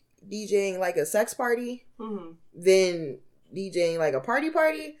like DJing like a sex party than DJing like a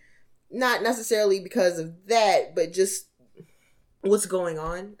party. Not necessarily because of that, but just what's going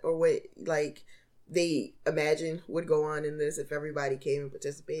on, or what, like, they imagine would go on in this if everybody came and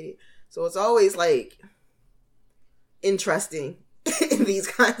participated. So it's always, like, interesting in these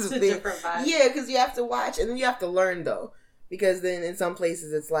kinds of things. Yeah, because you have to watch, and then you have to learn, though. Because then in some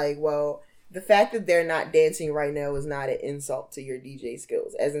places it's like, well, the fact that they're not dancing right now is not an insult to your DJ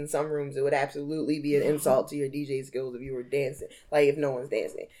skills. As in some rooms, it would absolutely be an insult to your DJ skills if you were dancing. Like, if no one's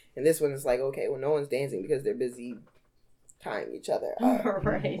dancing. And this one is like, okay, well, no one's dancing because they're busy tying each other up.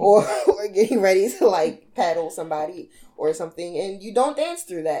 Right. Or getting ready to, like, paddle somebody or something. And you don't dance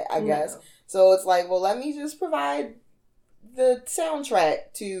through that, I guess. So it's like, well, let me just provide the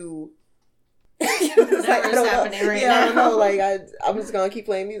soundtrack to... Whatever's happening right now. I don't know. Like, I'm just going to keep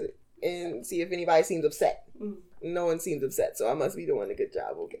playing music and see if anybody seems upset. No one seems upset, so I must be doing a good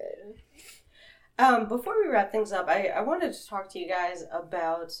job, okay? Before we wrap things up, I wanted to talk to you guys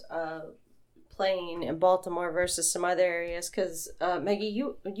about playing in Baltimore versus some other areas, because Maggie,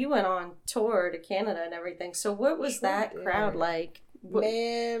 you went on tour to Canada and everything. So what was that crowd like?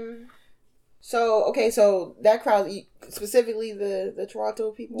 Man, so that crowd, specifically the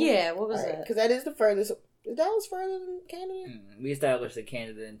Toronto people. Yeah, what was that? Because that is the furthest. Is Dallas further than Canada? We established that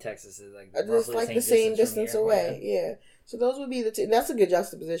Canada and Texas is just like the same distance away. Yeah. So those would be the two. That's a good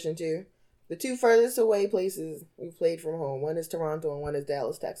juxtaposition too. The two furthest away places we played from home, one is Toronto and one is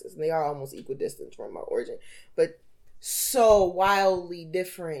Dallas, Texas. And they are almost equidistant from our origin. But so wildly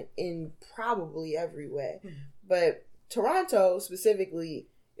different in probably every way. But Toronto specifically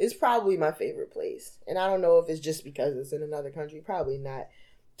is probably my favorite place. And I don't know if it's just because it's in another country. Probably not.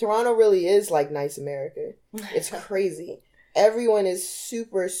 Toronto really is like nice America. It's crazy. Everyone is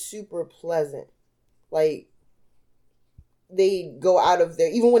super, super pleasant. Like, they go out of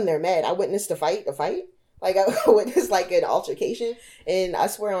their, even when they're mad. I witnessed a fight. Like, I witnessed like an altercation. And I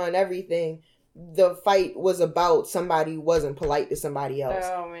swear on everything, the fight was about somebody wasn't polite to somebody else.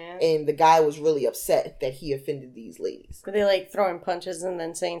 Oh, man. And the guy was really upset that he offended these ladies. Were they like throwing punches and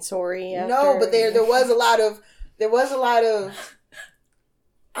then saying sorry after? No, but there was a lot of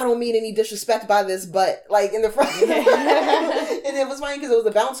I don't mean any disrespect by this, but like in the front. And it was funny because it was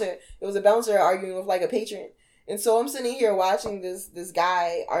a bouncer. It was a bouncer arguing with like a patron. And so I'm sitting here watching this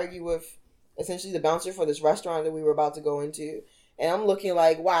guy argue with essentially the bouncer for this restaurant that we were about to go into. And I'm looking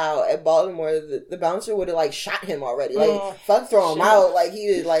like, wow, at Baltimore, the bouncer would have like shot him already. Like, fuck, throw him out. Like,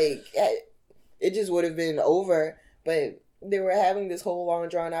 he would like, it just would have been over. But they were having this whole long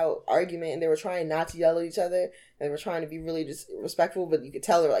drawn out argument, and they were trying not to yell at each other. And they were trying to be really just respectful, but you could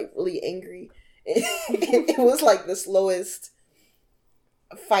tell they're like really angry. It was like the slowest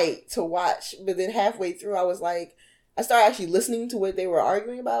fight to watch. But then halfway through, I was like, I started actually listening to what they were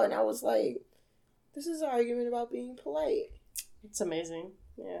arguing about, and I was like, this is an argument about being polite. It's amazing.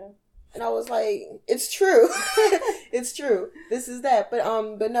 Yeah. And I was like, it's true. It's true. This is that.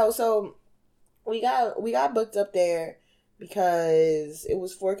 But no, so we got booked up there because it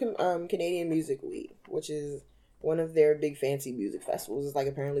was for Canadian Music Week, which is one of their big fancy music festivals. It's like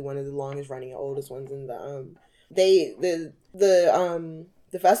apparently one of the longest running and oldest ones in the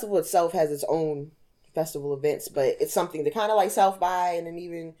the festival itself has its own festival events, but it's something that kind of like South by, and then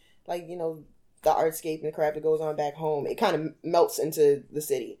even like, you know, the artscape and the crap that goes on back home, it kind of melts into the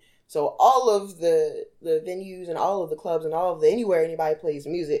city. So all of the venues and all of the clubs and all of the anywhere anybody plays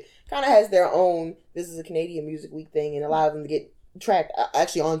music kind of has their own, this is a Canadian Music Week thing, and allow them to get tracked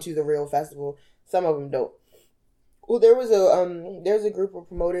actually onto the real festival. Some of them don't. Well, there's a group of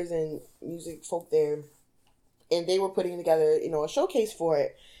promoters and music folk there, and they were putting together, you know, a showcase for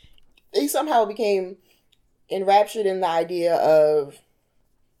it. They somehow became enraptured in the idea of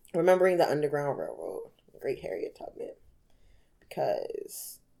remembering the Underground Railroad, the great Harriet Tubman,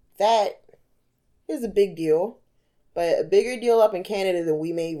 because that is a big deal, but a bigger deal up in Canada than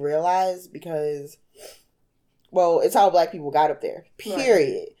we may realize, because, well, it's how Black people got up there,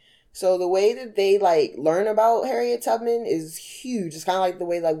 period. Right. So the way that they, like, learn about Harriet Tubman is huge. It's kind of like the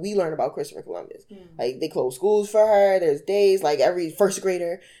way, like, we learn about Christopher Columbus. Like, they close schools for her. There's days, like, every first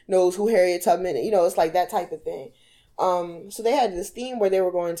grader knows who Harriet Tubman is. You know, it's like that type of thing. So they had this theme where they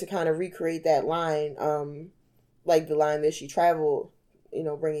were going to kind of recreate that line, like the line that she traveled, you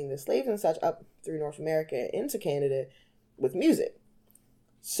know, bringing the slaves and such up through North America into Canada with music.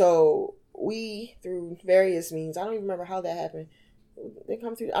 So we, through various means, I don't even remember how that happened. They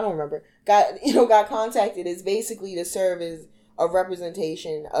come through, I don't remember, got contacted as basically to serve as a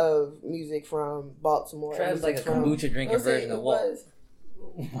representation of music from Baltimore. Trav's like a kombucha drinking version of Walt.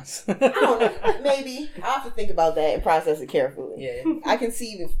 I don't know. Maybe I'll have to think about that and process it carefully. Yeah, I can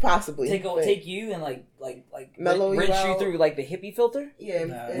see if possibly take you and like mellow rinse you through like the hippie filter.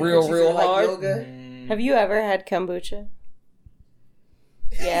 Yeah, real like hard. Yoga. Have you ever had kombucha?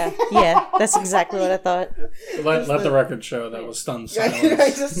 Yeah, that's exactly what I thought. Let the record show that was stunned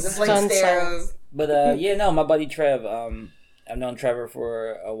silence. Just like stare of. But yeah, no, my buddy Trev. I've known Trevor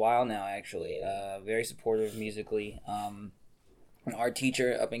for a while now. Actually, very supportive musically. An art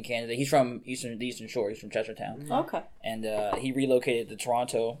teacher up in Canada. He's from the Eastern Shore. He's from Chestertown. Okay. And he relocated to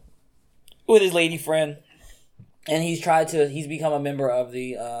Toronto with his lady friend, and he's become a member of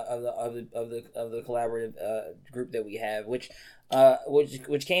the collaborative group that we have, which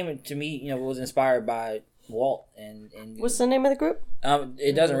came to me, you know, was inspired by Walt and what's the name of the group?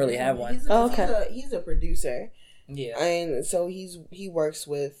 It doesn't really have one. He's a producer. Yeah. And so he works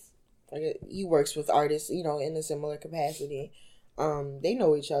with artists, you know, in a similar capacity. They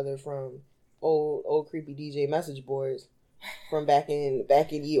know each other from old creepy DJ message boards from back in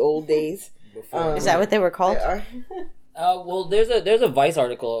the old days. Is that what they were called? Well, there's a Vice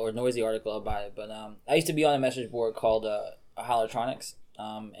article or Noisy article about it, but I used to be on a message board called Holotronics,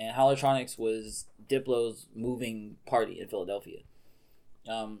 and Holotronics was Diplo's moving party in Philadelphia.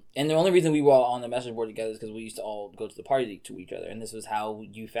 And the only reason we were all on the message board together is because we used to all go to the party to each other, and this was how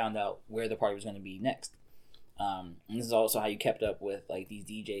you found out where the party was going to be next. And this is also how you kept up with like these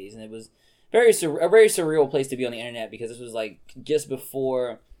DJs, and it was a very surreal place to be on the internet, because this was like just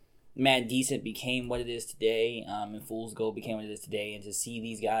before Mad Decent became what it is today, and Fool's Gold became what it is today, and to see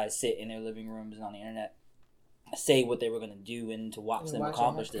these guys sit in their living rooms and on the internet say what they were going to do and to watch them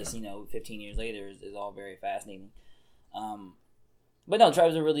accomplish this, 15 years later is all very fascinating. But no,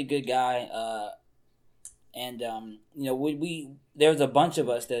 Trevor's a really good guy. And there's a bunch of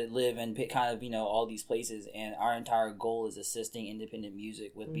us that live in kind of, all these places, and our entire goal is assisting independent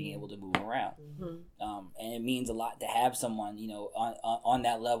music with being able to move around. And it means a lot to have someone, on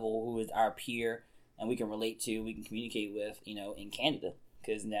that level who is our peer and we can relate to, we can communicate with, in Canada,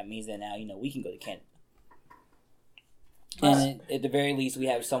 because that means that now, we can go to Canada. And at the very least, we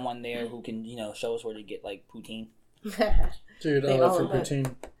have someone there who can, show us where to get, like, poutine. Dude, I love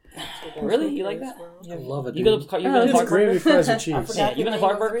poutine. Really? You like that? I love it. You go to Clark Gravy fries with cheese. Yeah, you been to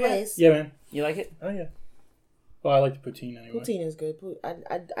Clark Burger yet? Yeah, man. You like it? Oh yeah. Well, I like the poutine anyway. Poutine is good.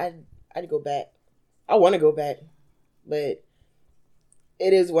 I'd go back. I want to go back, but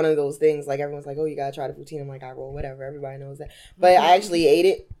it is one of those things. Like everyone's like, "Oh, you gotta try the poutine." I'm like, "I roll, whatever." Everybody knows that. But I actually ate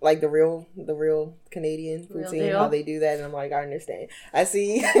it, like the real Canadian poutine, how they do that, and I'm like, I understand. I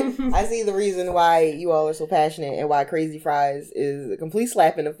see the reason why you all are so passionate and why Crazy Fries is a complete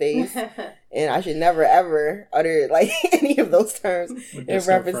slap in the face. And I should never ever utter like any of those terms in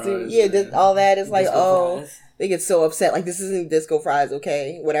reference to all that. It's like, fries. They get so upset. Like, this isn't disco fries,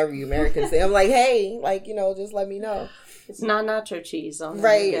 okay? Whatever you Americans say. I'm like, hey, like, just let me know. It's not nacho cheese on there,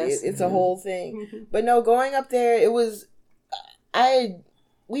 right. It's a whole thing. But no, going up there, it was.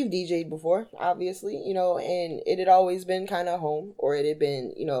 We've DJ'd before, obviously, and it had always been kind of home, or it had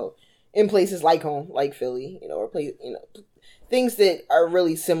been, in places like home, like Philly, or things that are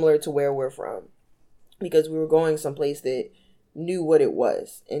really similar to where we're from, because we were going someplace that knew what it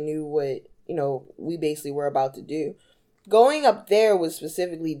was and knew what, we basically were about to do. Going up there was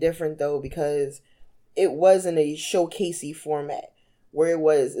specifically different though, because it wasn't a showcasey format where it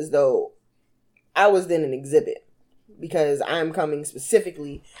was as though I was then an exhibit, because I'm coming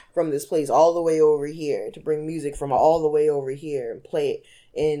specifically from this place all the way over here to bring music from all the way over here and play it.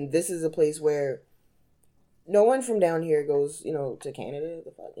 And this is a place where no one from down here goes, to Canada,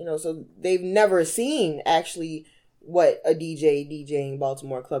 so they've never seen actually what a DJ DJing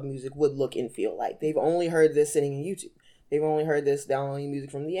Baltimore club music would look and feel like. They've only heard this sitting in YouTube. They've only heard this downloading music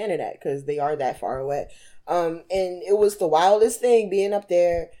from the internet because they are that far away. And it was the wildest thing being up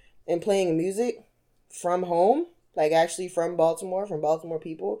there and playing music from home, like actually from Baltimore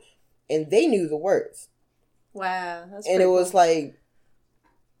people, and they knew the words. Wow. And it was like,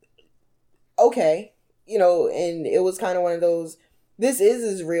 okay, and it was kind of one of those, this is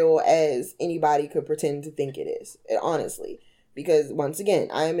as real as anybody could pretend to think it is, honestly. Because once again,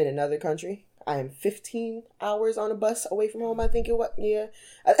 I am in another country. I am 15 hours on a bus away from home. I think it was, yeah.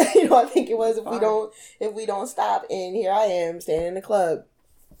 I think it was if we don't stop. And here I am standing in a club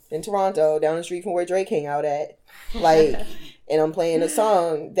in Toronto, down the street from where Drake hang out at, like, and I'm playing a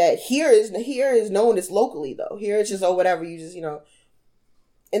song that here is known as locally though. Here it's just whatever, you just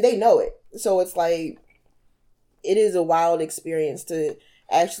and they know it. So it's like, it is a wild experience to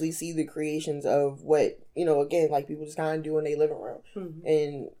actually see the creations of what, again, like people just kind of do in their living room.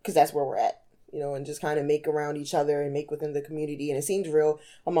 And because that's where we're at, and just kind of make around each other and make within the community. And it seems real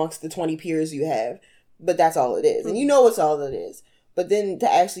amongst the 20 peers you have, but that's all it is. And it's all it is. But then to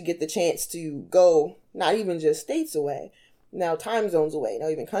actually get the chance to go, not even just states away, now time zones away, now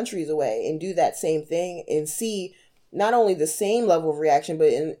even countries away, and do that same thing and see not only the same level of reaction, but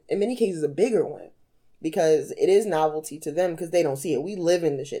in many cases a bigger one. Because it is novelty to them because they don't see it. We live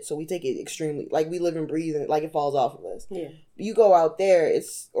in the shit, so we take it extremely, like we live and breathe and like it falls off of us. Yeah. You go out there,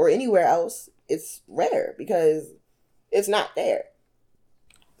 or anywhere else, it's rare because it's not there.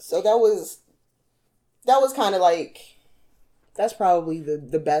 So that was kind of like, that's probably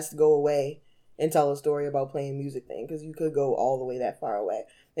the best go away and tell a story about playing music thing, because you could go all the way that far away.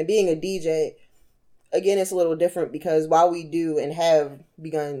 And being a DJ, again, it's a little different because while we do and have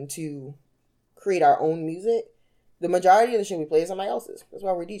begun to create our own music, the majority of the shit we play is somebody else's. That's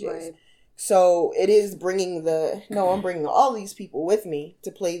why we're DJs. Right. So it is bringing I'm bringing all these people with me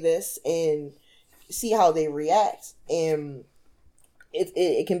to play this and see how they react. And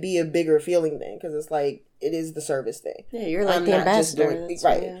it can be a bigger feeling thing because it's like, it is the service thing. Yeah, you're like the ambassador.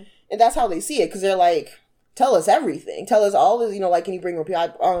 Right. Yeah. And that's how they see it, because they're like, tell us everything. Tell us all this, like, can you bring more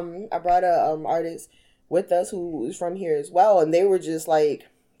people? I brought a artist with us who is from here as well, and they were just like,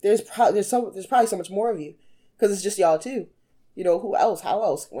 there's probably so much more of you, because it's just y'all too. Who else? How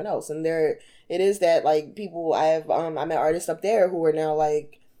else? When else? And it is that, like, people I met artists up there who are now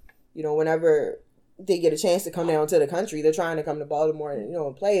like, whenever they get a chance to come down to the country, they're trying to come to Baltimore and,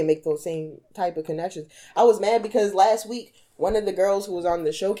 and play and make those same type of connections. I was mad because last week one of the girls who was on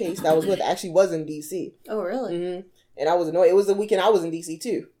the showcase that I was with actually was in DC. Oh, really? Mm-hmm. And I was annoyed. It was the weekend I was in DC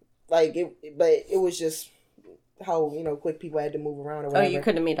too. But it was just how, quick people had to move around or whatever. Oh, you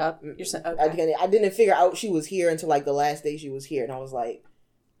couldn't meet up? You're saying, okay. I didn't figure out she was here until like the last day she was here. And I was like,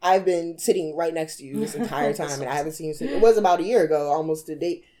 I've been sitting right next to you this entire time and I haven't seen you since. It was about a year ago, almost to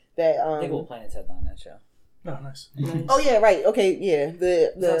date, that... Digable Planets headline that show. Oh, nice. Oh, yeah, right. Okay, yeah.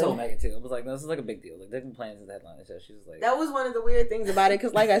 I told Megan, too. I was like, no, this is like a big deal. Like, Digable Planets is the headline of the show. She was like... That was one of the weird things about it,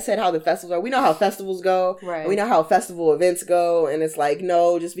 because like I said, how the festivals are. We know how festivals go. Right. We know how festival events go, and it's like,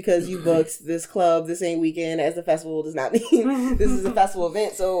 no, just because you booked this club the same weekend as the festival does not mean this is a festival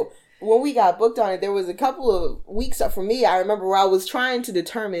event. So when we got booked on it, there was a couple of weeks up for me, I remember, where I was trying to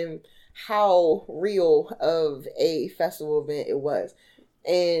determine how real of a festival event it was.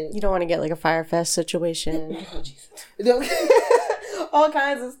 And you don't want to get like a Fire Fest situation. all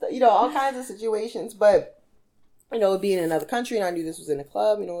kinds of all kinds of situations, but being in another country, and I knew this was in a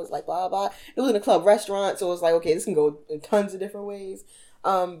club, it was like blah blah. It was in a club restaurant, so it was like, okay, this can go in tons of different ways.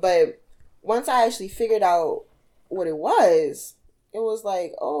 But once I actually figured out what it was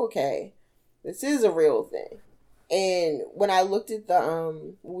like, oh, okay, this is a real thing. And when I looked at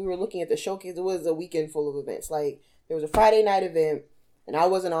we were looking at the showcase, it was a weekend full of events. Like, there was a Friday night event, and I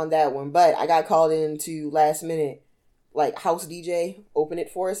wasn't on that one, but I got called in to last minute, like, house DJ, open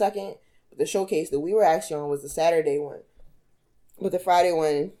it for a second. But the showcase that we were actually on was the Saturday one. But the Friday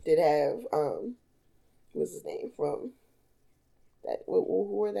one did have, what's his name from that? Who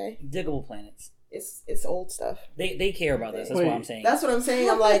were they? Digable Planets. It's old stuff. They care about this. That's what I'm saying. That's what I'm saying.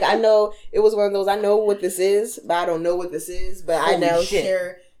 I'm like, I know it was one of those. I know what this is, but I don't know what this is. But I now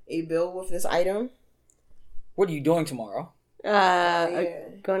share a bill with this item. What are you doing tomorrow?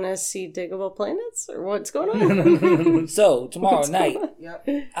 Gonna see Digable Planets, or what's going on? So tomorrow night, Yep.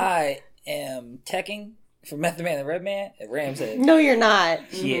 I am teching for Method Man and Redman at Ram's Head. No, you're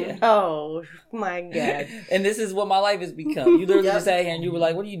not. Yeah. Oh my god. And this is what my life has become. You literally just sat here and you were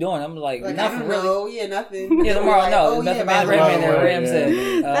like, "What are you doing?" I'm like nothing really. Oh yeah, nothing. Yeah, tomorrow, no. Method Man and Redman at Ram's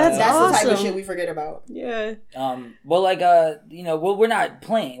Head. That's That's awesome. the type of shit we forget about. Yeah. Well, like, we're not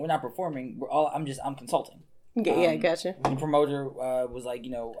playing, we're not performing. I'm consulting. Yeah, gotcha. The promoter was like,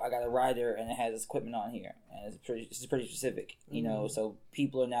 I got a rider and it has this equipment on here, and it's pretty specific, So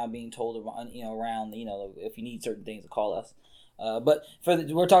people are now being told around, if you need certain things to call us. But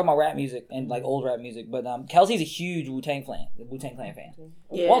we're talking about rap music and like old rap music. But Kelsey's a huge Wu-Tang Clan fan.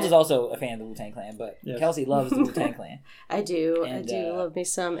 Yeah. Walter's also a fan of the Wu-Tang Clan, but yes. Kelsey loves the Wu-Tang Clan. I do. And, I do love me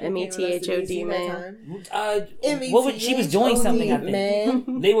some METHOD, man. She was doing something, I think.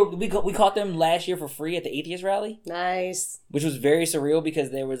 We caught them last year for free at the Atheist Rally. Nice. Which was very surreal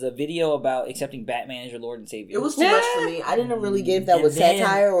because there was a video about accepting Batman as your Lord and Savior. It was too much for me. I didn't really get if that was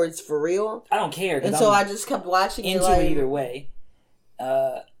satire or it's for real. I don't care. And so I just kept watching into it either way.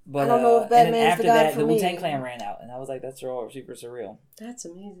 But I don't know if Batman's after the guy that, for the me. Wu-Tang Clan ran out, and I was like, "That's super surreal." That's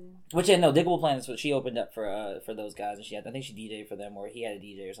amazing. Which Digable Planets, what she opened up for those guys, and I think she DJ'd for them, or he had a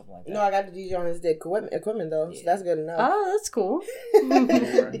DJ or something like that. No, I got the DJ on his equipment though, so that's good enough. Oh, that's cool.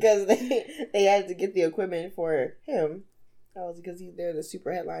 Because they had to get the equipment for him. That was because they're the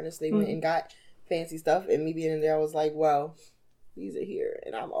super headliners. So they went and got fancy stuff, and me being in there, I was like, well, these are here,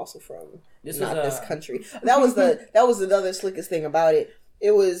 and I'm also from this country. That was another slickest thing about it.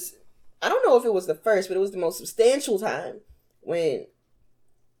 It was, I don't know if it was the first, but it was the most substantial time when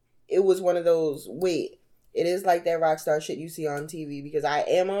it was one of those, wait, it is like that rock star shit you see on TV, because I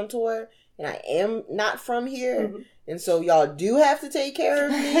am on tour and I am not from here. And so y'all do have to take care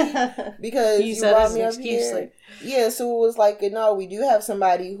of me because you brought me up here. Yeah, so it was like, no, we do have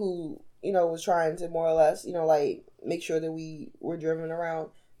somebody who, was trying to more or less, like make sure that we were driven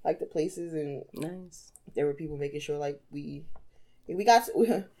around like the places, and nice. There were people making sure like we got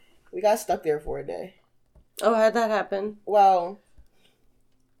stuck there for a day. Oh, how'd that happen? Well,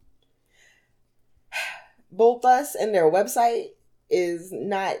 Bolt Bus and their website is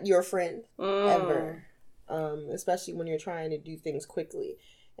not your friend ever. Especially when you're trying to do things quickly.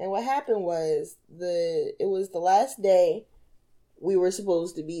 And what happened was it was the last day we were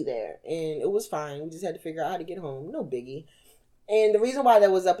supposed to be there, and it was fine. We just had to figure out how to get home. No biggie. And the reason why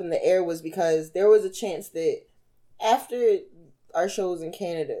that was up in the air was because there was a chance that after our shows in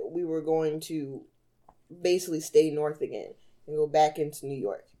Canada, we were going to basically stay north again and go back into New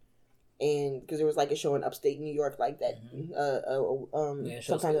York. And because there was like a show in upstate New York like that,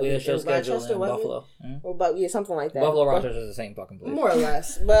 show schedule in Buffalo. But something like that. Buffalo Rochester is the same fucking place, more or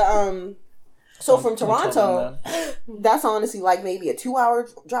less. But so from Toronto, that's honestly like maybe a 2-hour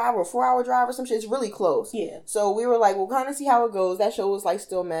drive or 4-hour drive or some shit. It's really close. Yeah. So we were like, we'll kind of see how it goes. That show was like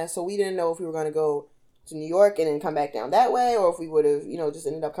still mess, so we didn't know if we were gonna go to New York and then come back down that way, or if we would have, just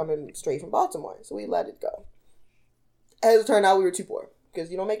ended up coming straight from Baltimore. So we let it go. As it turned out, we were too poor because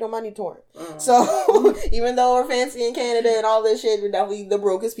you don't make no money touring. So even though we're fancy in Canada and all this shit, we're definitely the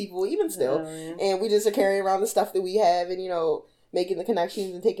brokest people, even still. And we just are carrying around the stuff that we have and, making the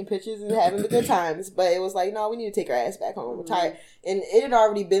connections and taking pictures and having the good times. But it was like, no, we need to take our ass back home. We're tired. And it had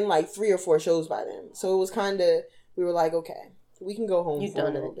already been like 3 or 4 shows by then. So it was kind of, we were like, okay, we can go home for a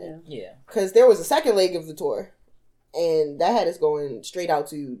little bit. Yeah. Because there was a second leg of the tour. And that had us going straight out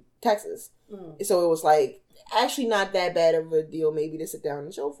to Texas. So it was like, actually not that bad of a deal maybe to sit down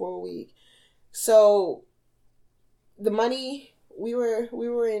and show for a week. So the money, we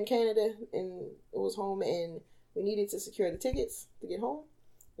were in Canada and it was home and we needed to secure the tickets to get home.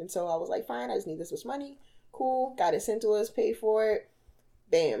 And so I was like, fine, I just need this much money. Cool. Got it sent to us, paid for it.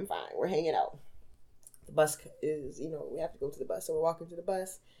 Bam, fine. We're hanging out. The bus is, we have to go to the bus. So we're walking to the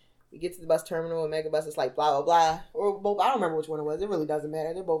bus. We get to the bus terminal and Megabus is like blah, blah, blah. Or both, I don't remember which one it was. It really doesn't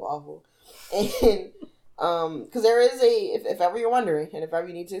matter. They're both awful. And because there is if ever you're wondering, and if ever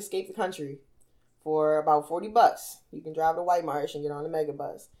you need to escape the country, for about $40, you can drive to White Marsh and get on the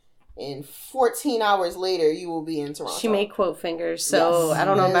Megabus. And 14 hours later, you will be in Toronto. She made quote fingers, so yes. I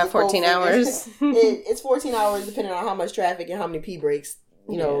don't know about 14 hours. It's 14 hours depending on how much traffic and how many P breaks,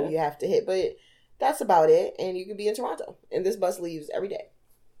 you have to hit. But that's about it. And you can be in Toronto. And this bus leaves every day.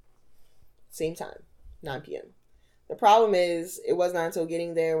 Same time, 9 p.m. The problem is, it was not until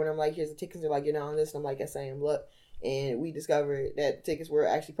getting there when I'm like, here's the tickets. They're like, you're not on this. And I'm like, yes, I am. Look. And we discovered that tickets were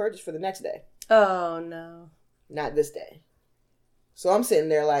actually purchased for the next day. Oh, no. Not this day. So I'm sitting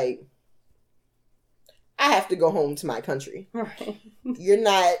there like, I have to go home to my country. Right. You're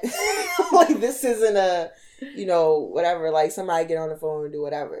not, like, this isn't a, whatever, like, somebody get on the phone and do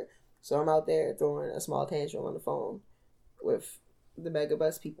whatever. So I'm out there throwing a small tantrum on the phone with the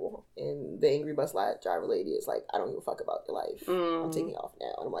Megabus people. And the angry bus driver lady is like, I don't give a fuck about your life. I'm taking off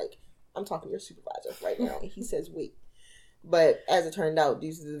now. And I'm like, I'm talking to your supervisor right now. And he says, wait. But as it turned out,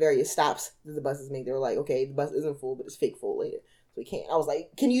 due to the various stops that the buses make, they were like, okay, the bus isn't full, but it's fake full later. So we can't. I was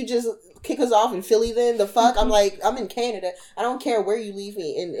like, can you just kick us off in Philly then? The fuck? I'm like, I'm in Canada. I don't care where you leave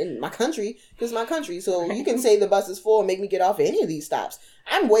me in my country. This is my country. So you can say the bus is full and make me get off at any of these stops.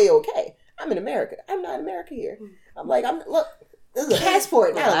 I'm way okay. I'm in America. I'm not in America here. I'm like, look, this is a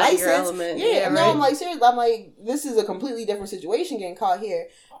passport, not a license. Yeah, no, right. I'm like, seriously. I'm like, this is a completely different situation getting caught here.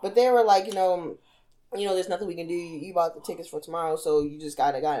 But they were like, there's nothing we can do. You bought the tickets for tomorrow, so you just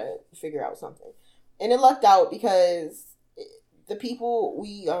gotta figure out something. And it lucked out because the people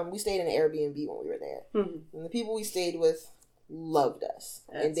we stayed in an Airbnb when we were there, and the people we stayed with loved us,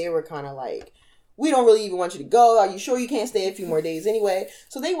 and they were kind of like, we don't really even want you to go. Are you sure you can't stay a few more days anyway?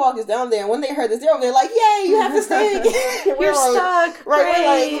 So they walked us down there, and when they heard this, they're over there like, yay, you have to stay again. You're like, stuck.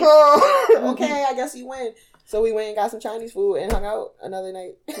 Right, we're like, oh, okay, I guess you win. So we went and got some Chinese food and hung out another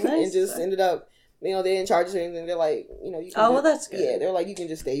night. Nice. And just ended up, they didn't charge us anything. They're like, you can well, that's good. Yeah, they're like, you can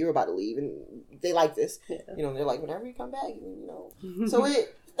just stay. You're about to leave. And they like this. Yeah. They're like, whenever you come back, So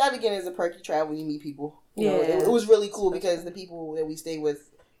that again is a perky travel. You meet people. It was really cool because the people that we stayed with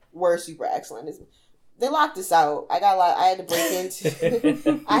were super excellent. They locked us out. I had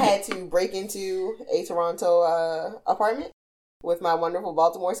to break into a Toronto apartment with my wonderful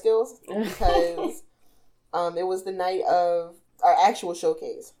Baltimore skills because it was the night of our actual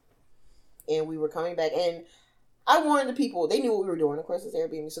showcase, and we were coming back. And I warned the people; they knew what we were doing. Of course, it's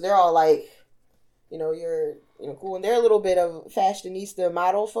Airbnb, so they're all like, you're cool, and they're a little bit of fashionista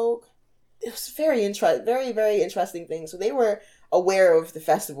model folk. It was very, very interesting thing. So they were aware of the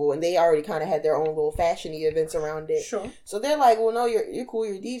festival, and they already kind of had their own little fashion-y events around it. Sure. So they're like, well, no, you're cool,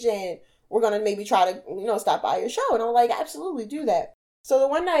 you're DJing. We're going to maybe try to, stop by your show. And I'm like, absolutely, do that. So the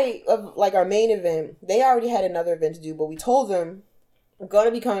one night of, like, our main event, they already had another event to do, but we told them, we're going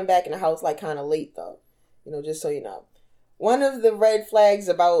to be coming back in the house, like, kind of late, though. Just so you know. One of the red flags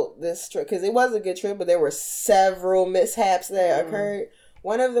about this trip, because it was a good trip, but there were several mishaps that occurred.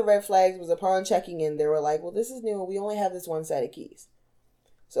 One of the red flags was upon checking in, they were like, well, this is new. We only have this one set of keys.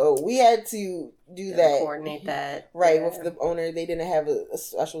 So we had to do that. Coordinate that. Right, with the owner. They didn't have a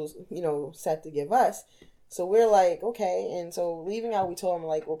special, set to give us. So we're like, okay. And so leaving out, we told them,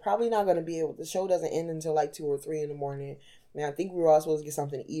 like, we're probably not going to be able, the show doesn't end until like 2 or 3 in the morning. And I think we were all supposed to get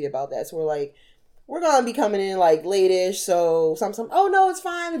something to eat about that. So we're like, we're going to be coming in like late-ish, so oh no, it's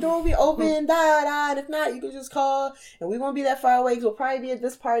fine, the door will be open, and if not, you can just call, and we won't be that far away, because we'll probably be at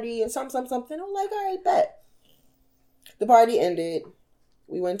this party, and something. I'm like, all right, bet. The party ended.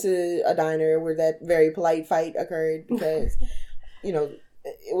 We went to a diner where that very polite fight occurred, because,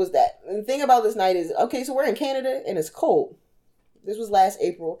 it was that. And the thing about this night is, okay, so we're in Canada, and it's cold. This was last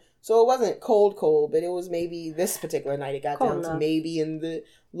April, so it wasn't cold, but it was maybe this particular night it got Cold down enough. to maybe in the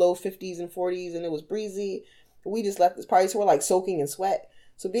low 50s and 40s, and it was breezy. We just left this party, so we're like soaking in sweat.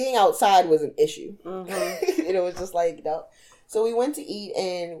 So being outside was an issue. Mm-hmm. And it was just like, no. So we went to eat,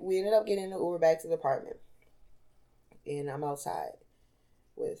 and we ended up getting an Uber back to the apartment. And I'm outside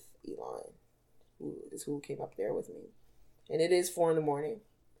with Elon, who came up there with me. And it is 4 a.m.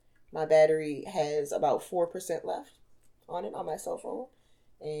 My battery has about 4% left on it on my cell phone.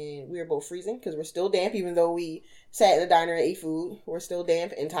 And we were both freezing because we're still damp, even though we sat in the diner and ate food. We're still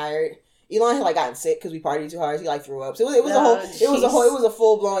damp and tired. Elon had like gotten sick because we partied too hard. He like threw up. So it was a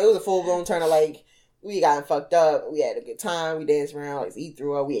full blown turn of like, we got fucked up. We had a good time. We danced around. Like, he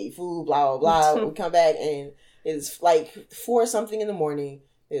threw up. We ate food. Blah blah blah. We come back and it's like 4 something in the morning.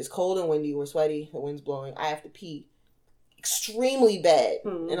 It's cold and windy. We're sweaty. The wind's blowing. I have to pee extremely bad.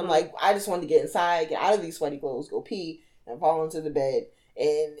 Mm-hmm. And I'm like, I just wanted to get inside, get out of these sweaty clothes, go pee, and fall into the bed.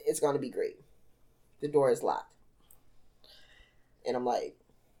 And it's going to be great. The door is locked. And I'm like,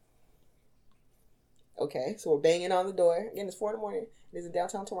 okay. So we're banging on the door. Again, it's 4 a.m. It is in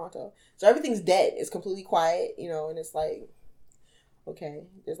downtown Toronto. So everything's dead. It's completely quiet, you know, and it's like, okay.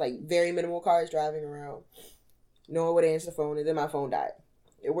 There's like very minimal cars driving around. No one would answer the phone, and then my phone died.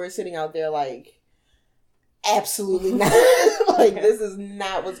 And we're sitting out there like, absolutely not. Like, this is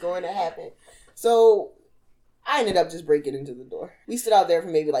not what's going to happen. So I ended up just breaking into the door. We stood out there for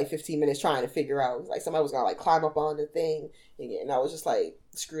maybe like 15 minutes trying to figure out, like, somebody was going to like climb up on the thing. And I was just like,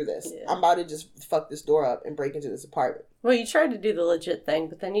 screw this. Yeah. I'm about to just fuck this door up and break into this apartment. Well, you tried to do the legit thing,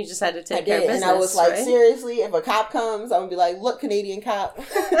 but then you just had to take care of business, and I was like, right? Seriously, if a cop comes, I'm going to be like, look, Canadian cop.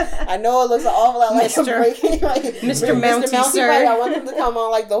 I know it looks an awful lot like I'm breaking. Like, Mr. Mountie, sir. Right? I want them to come on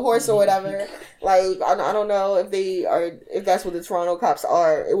like the horse or whatever. Like, I don't know if that's what the Toronto cops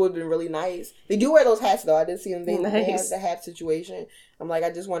are. It would have been really nice. They do wear those hats, though. I did see them. They have the hat situation. I'm like,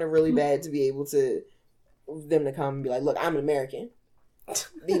 I just want it really bad to be able to, them to come and be like, look, I'm an American.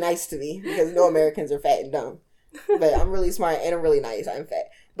 Be nice to me, because no Americans are fat and dumb. But I'm really smart and I'm really nice. I'm fat.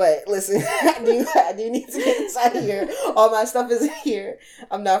 But listen, I do need to get inside of here. All my stuff is here.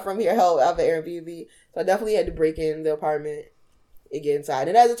 I'm not from here. Hell, I have an Airbnb. So I definitely had to break in the apartment and get inside.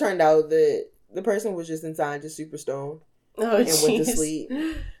 And as it turned out, the person was just inside, just super stoned. Oh, and went to sleep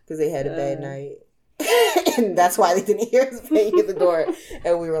because they had a bad night. And that's why they didn't hear us banging at the door.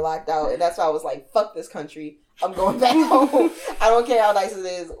 And we were locked out. And that's why I was like, fuck this country. I'm going back home. I don't care how nice it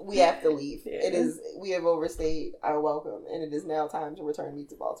is. We have to leave. Yeah. We have overstayed our welcome, and it is now time to return me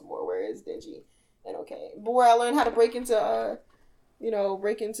to Baltimore, where it's dingy and okay. But where I learned how to break into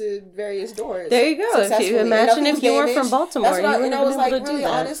various doors. There you go. If you imagine if you were from Baltimore, you would have been able to do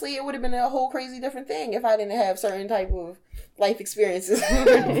that. Honestly, it would have been a whole crazy different thing if I didn't have certain type of life experiences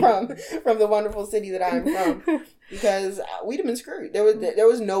from the wonderful city that I'm from, because we'd have been screwed. There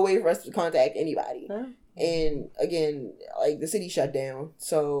was no way for us to contact anybody. Huh? And again, like, the city shut down,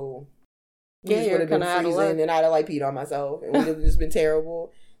 so we just would have been freezing, and I'd have like peed on myself, and it would have just been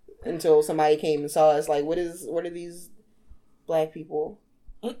terrible until somebody came and saw us. Like, what are these black people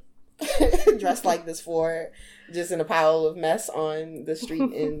dressed like this for? Just in a pile of mess on the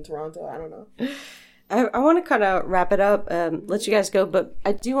street in Toronto. I don't know. I want to kind of wrap it up, let you guys go, but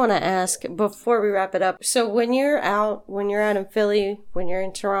I do want to ask before we wrap it up. So when you're out in Philly, when you're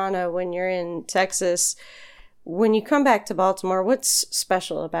in Toronto, when you're in Texas, when you come back to Baltimore, what's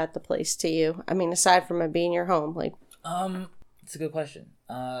special about the place to you? I mean, aside from it being your home, like. It's a good question.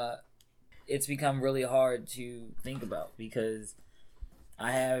 It's become really hard to think about because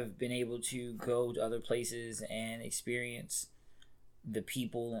I have been able to go to other places and experience the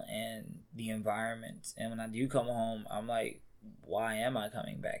people and the environment, and when I do come home, I'm like, why am I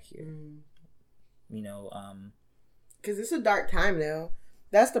coming back here? You know, because it's a dark time now.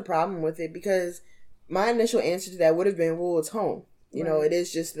 That's the problem with it, because my initial answer to that would have been, well, it's home. You know, it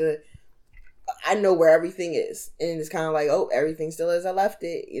is just I know where everything is, and it's kind of like, oh, everything still as I left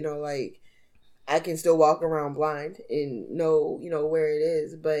it. You know, like, I can still walk around blind and know, you know, where it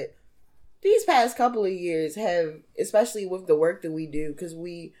is. But these past couple of years have, especially with the work that we do, because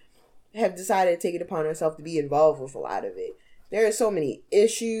we have decided to take it upon ourselves to be involved with a lot of it. There are so many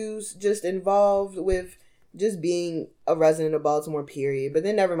issues just involved with just being a resident of Baltimore, period. But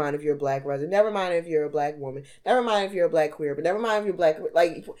then never mind if you're a black resident. Never mind if you're a black woman. Never mind if you're a black queer. But never mind if you're black.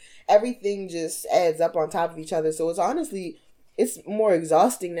 Like, everything just adds up on top of each other. So it's more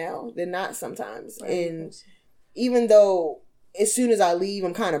exhausting now than not sometimes. Right. And even though as soon as I leave,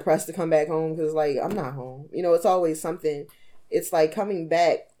 I'm kind of pressed to come back home because, like, I'm not home. You know, it's always something. It's like coming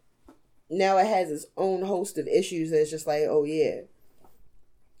back, now it has its own host of issues that's just like, oh, yeah.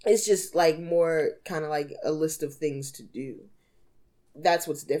 It's just, like, more kind of like a list of things to do. that's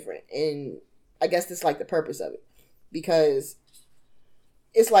what's different. And I guess that's like the purpose of it, because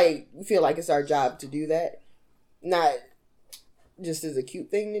it's like we feel like it's our job to do that, not just as a cute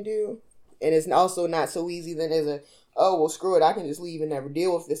thing to do. And it's also not so easy then as a, oh, well, screw it, I can just leave and never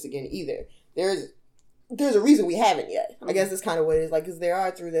deal with this again either. There's a reason we haven't yet. I guess that's kind of what it is. Like, because there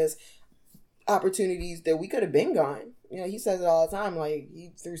are, through this, opportunities that we could have been gone. You know, he says it all the time. Like,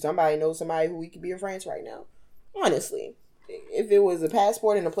 he, through somebody, knows somebody who we could be in France right now. Honestly. If it was a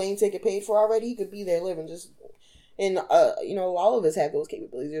passport and a plane ticket paid for already, he could be there living just... And, you know, all of us have those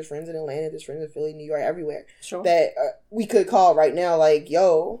capabilities. There's friends in Atlanta, there's friends in Philly, New York, everywhere. Sure. That we could call right now, like,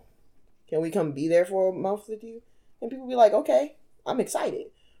 yo, can we come be there for a month with you? And people be like, okay, I'm excited.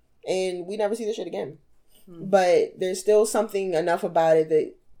 And we never see this shit again. But there's still something enough about it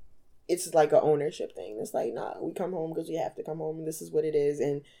that it's like an ownership thing. It's like, nah, we come home because we have to come home, and this is what it is.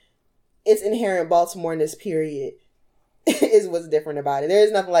 And it's inherent Baltimore in this period is what's different about it. There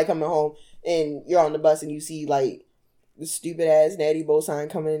is nothing like coming home and you're on the bus and you see like the stupid ass Natty Bow sign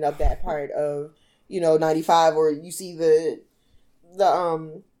coming up that part of, you know, 95, or you see the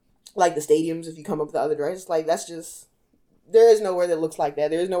like the stadiums if you come up the other direction. It's like, that's just, there is nowhere that looks like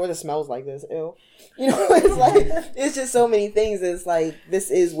that. There is nowhere that smells like this. Ew. You know, it's like, it's just so many things. It's like, this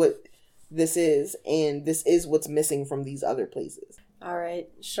is what this is, and this is what's missing from these other places. All right,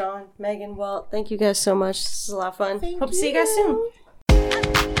 Sean, Megan, Walt, thank you guys so much. This is a lot of fun. Thank Hope to you. see you guys soon.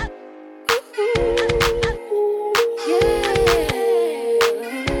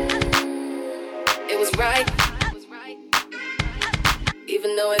 It was right,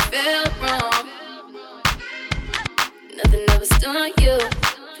 even though it felt wrong. Nothing ever stopped you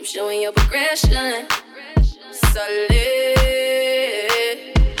from showing your progression. Solid,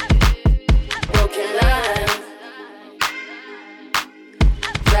 broken lines,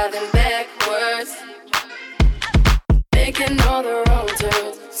 driving backwards, making all the wrong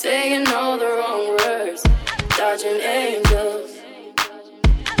turns, saying all the wrong words, dodging angels.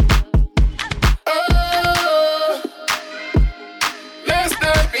 Oh, let's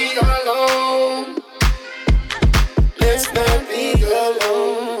not be alone. Let's not be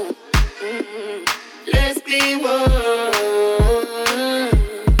alone. Let's be one.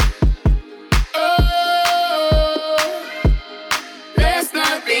 Oh, let's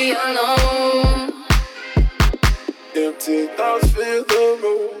not be alone. Empty thoughts fill the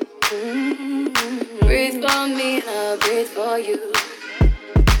room. Breathe for me and I'll breathe for you.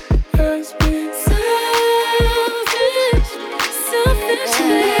 Let's be selfish, selfish.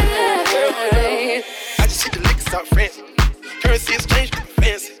 I just see the liquor start fancy. Currency exchange looking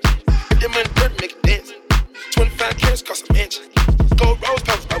fancy. If them money dirt, make it dance. 25 carats cost a mansion. Gold rose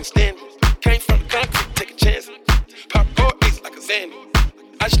poppers outstanding. Came from the concrete, take a chance. Pop gold ace like a Zanny.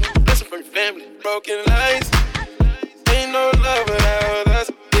 I just need a blessing from your family. Broken lights. Ain't no love without us.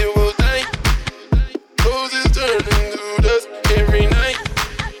 It will die. Roses turn into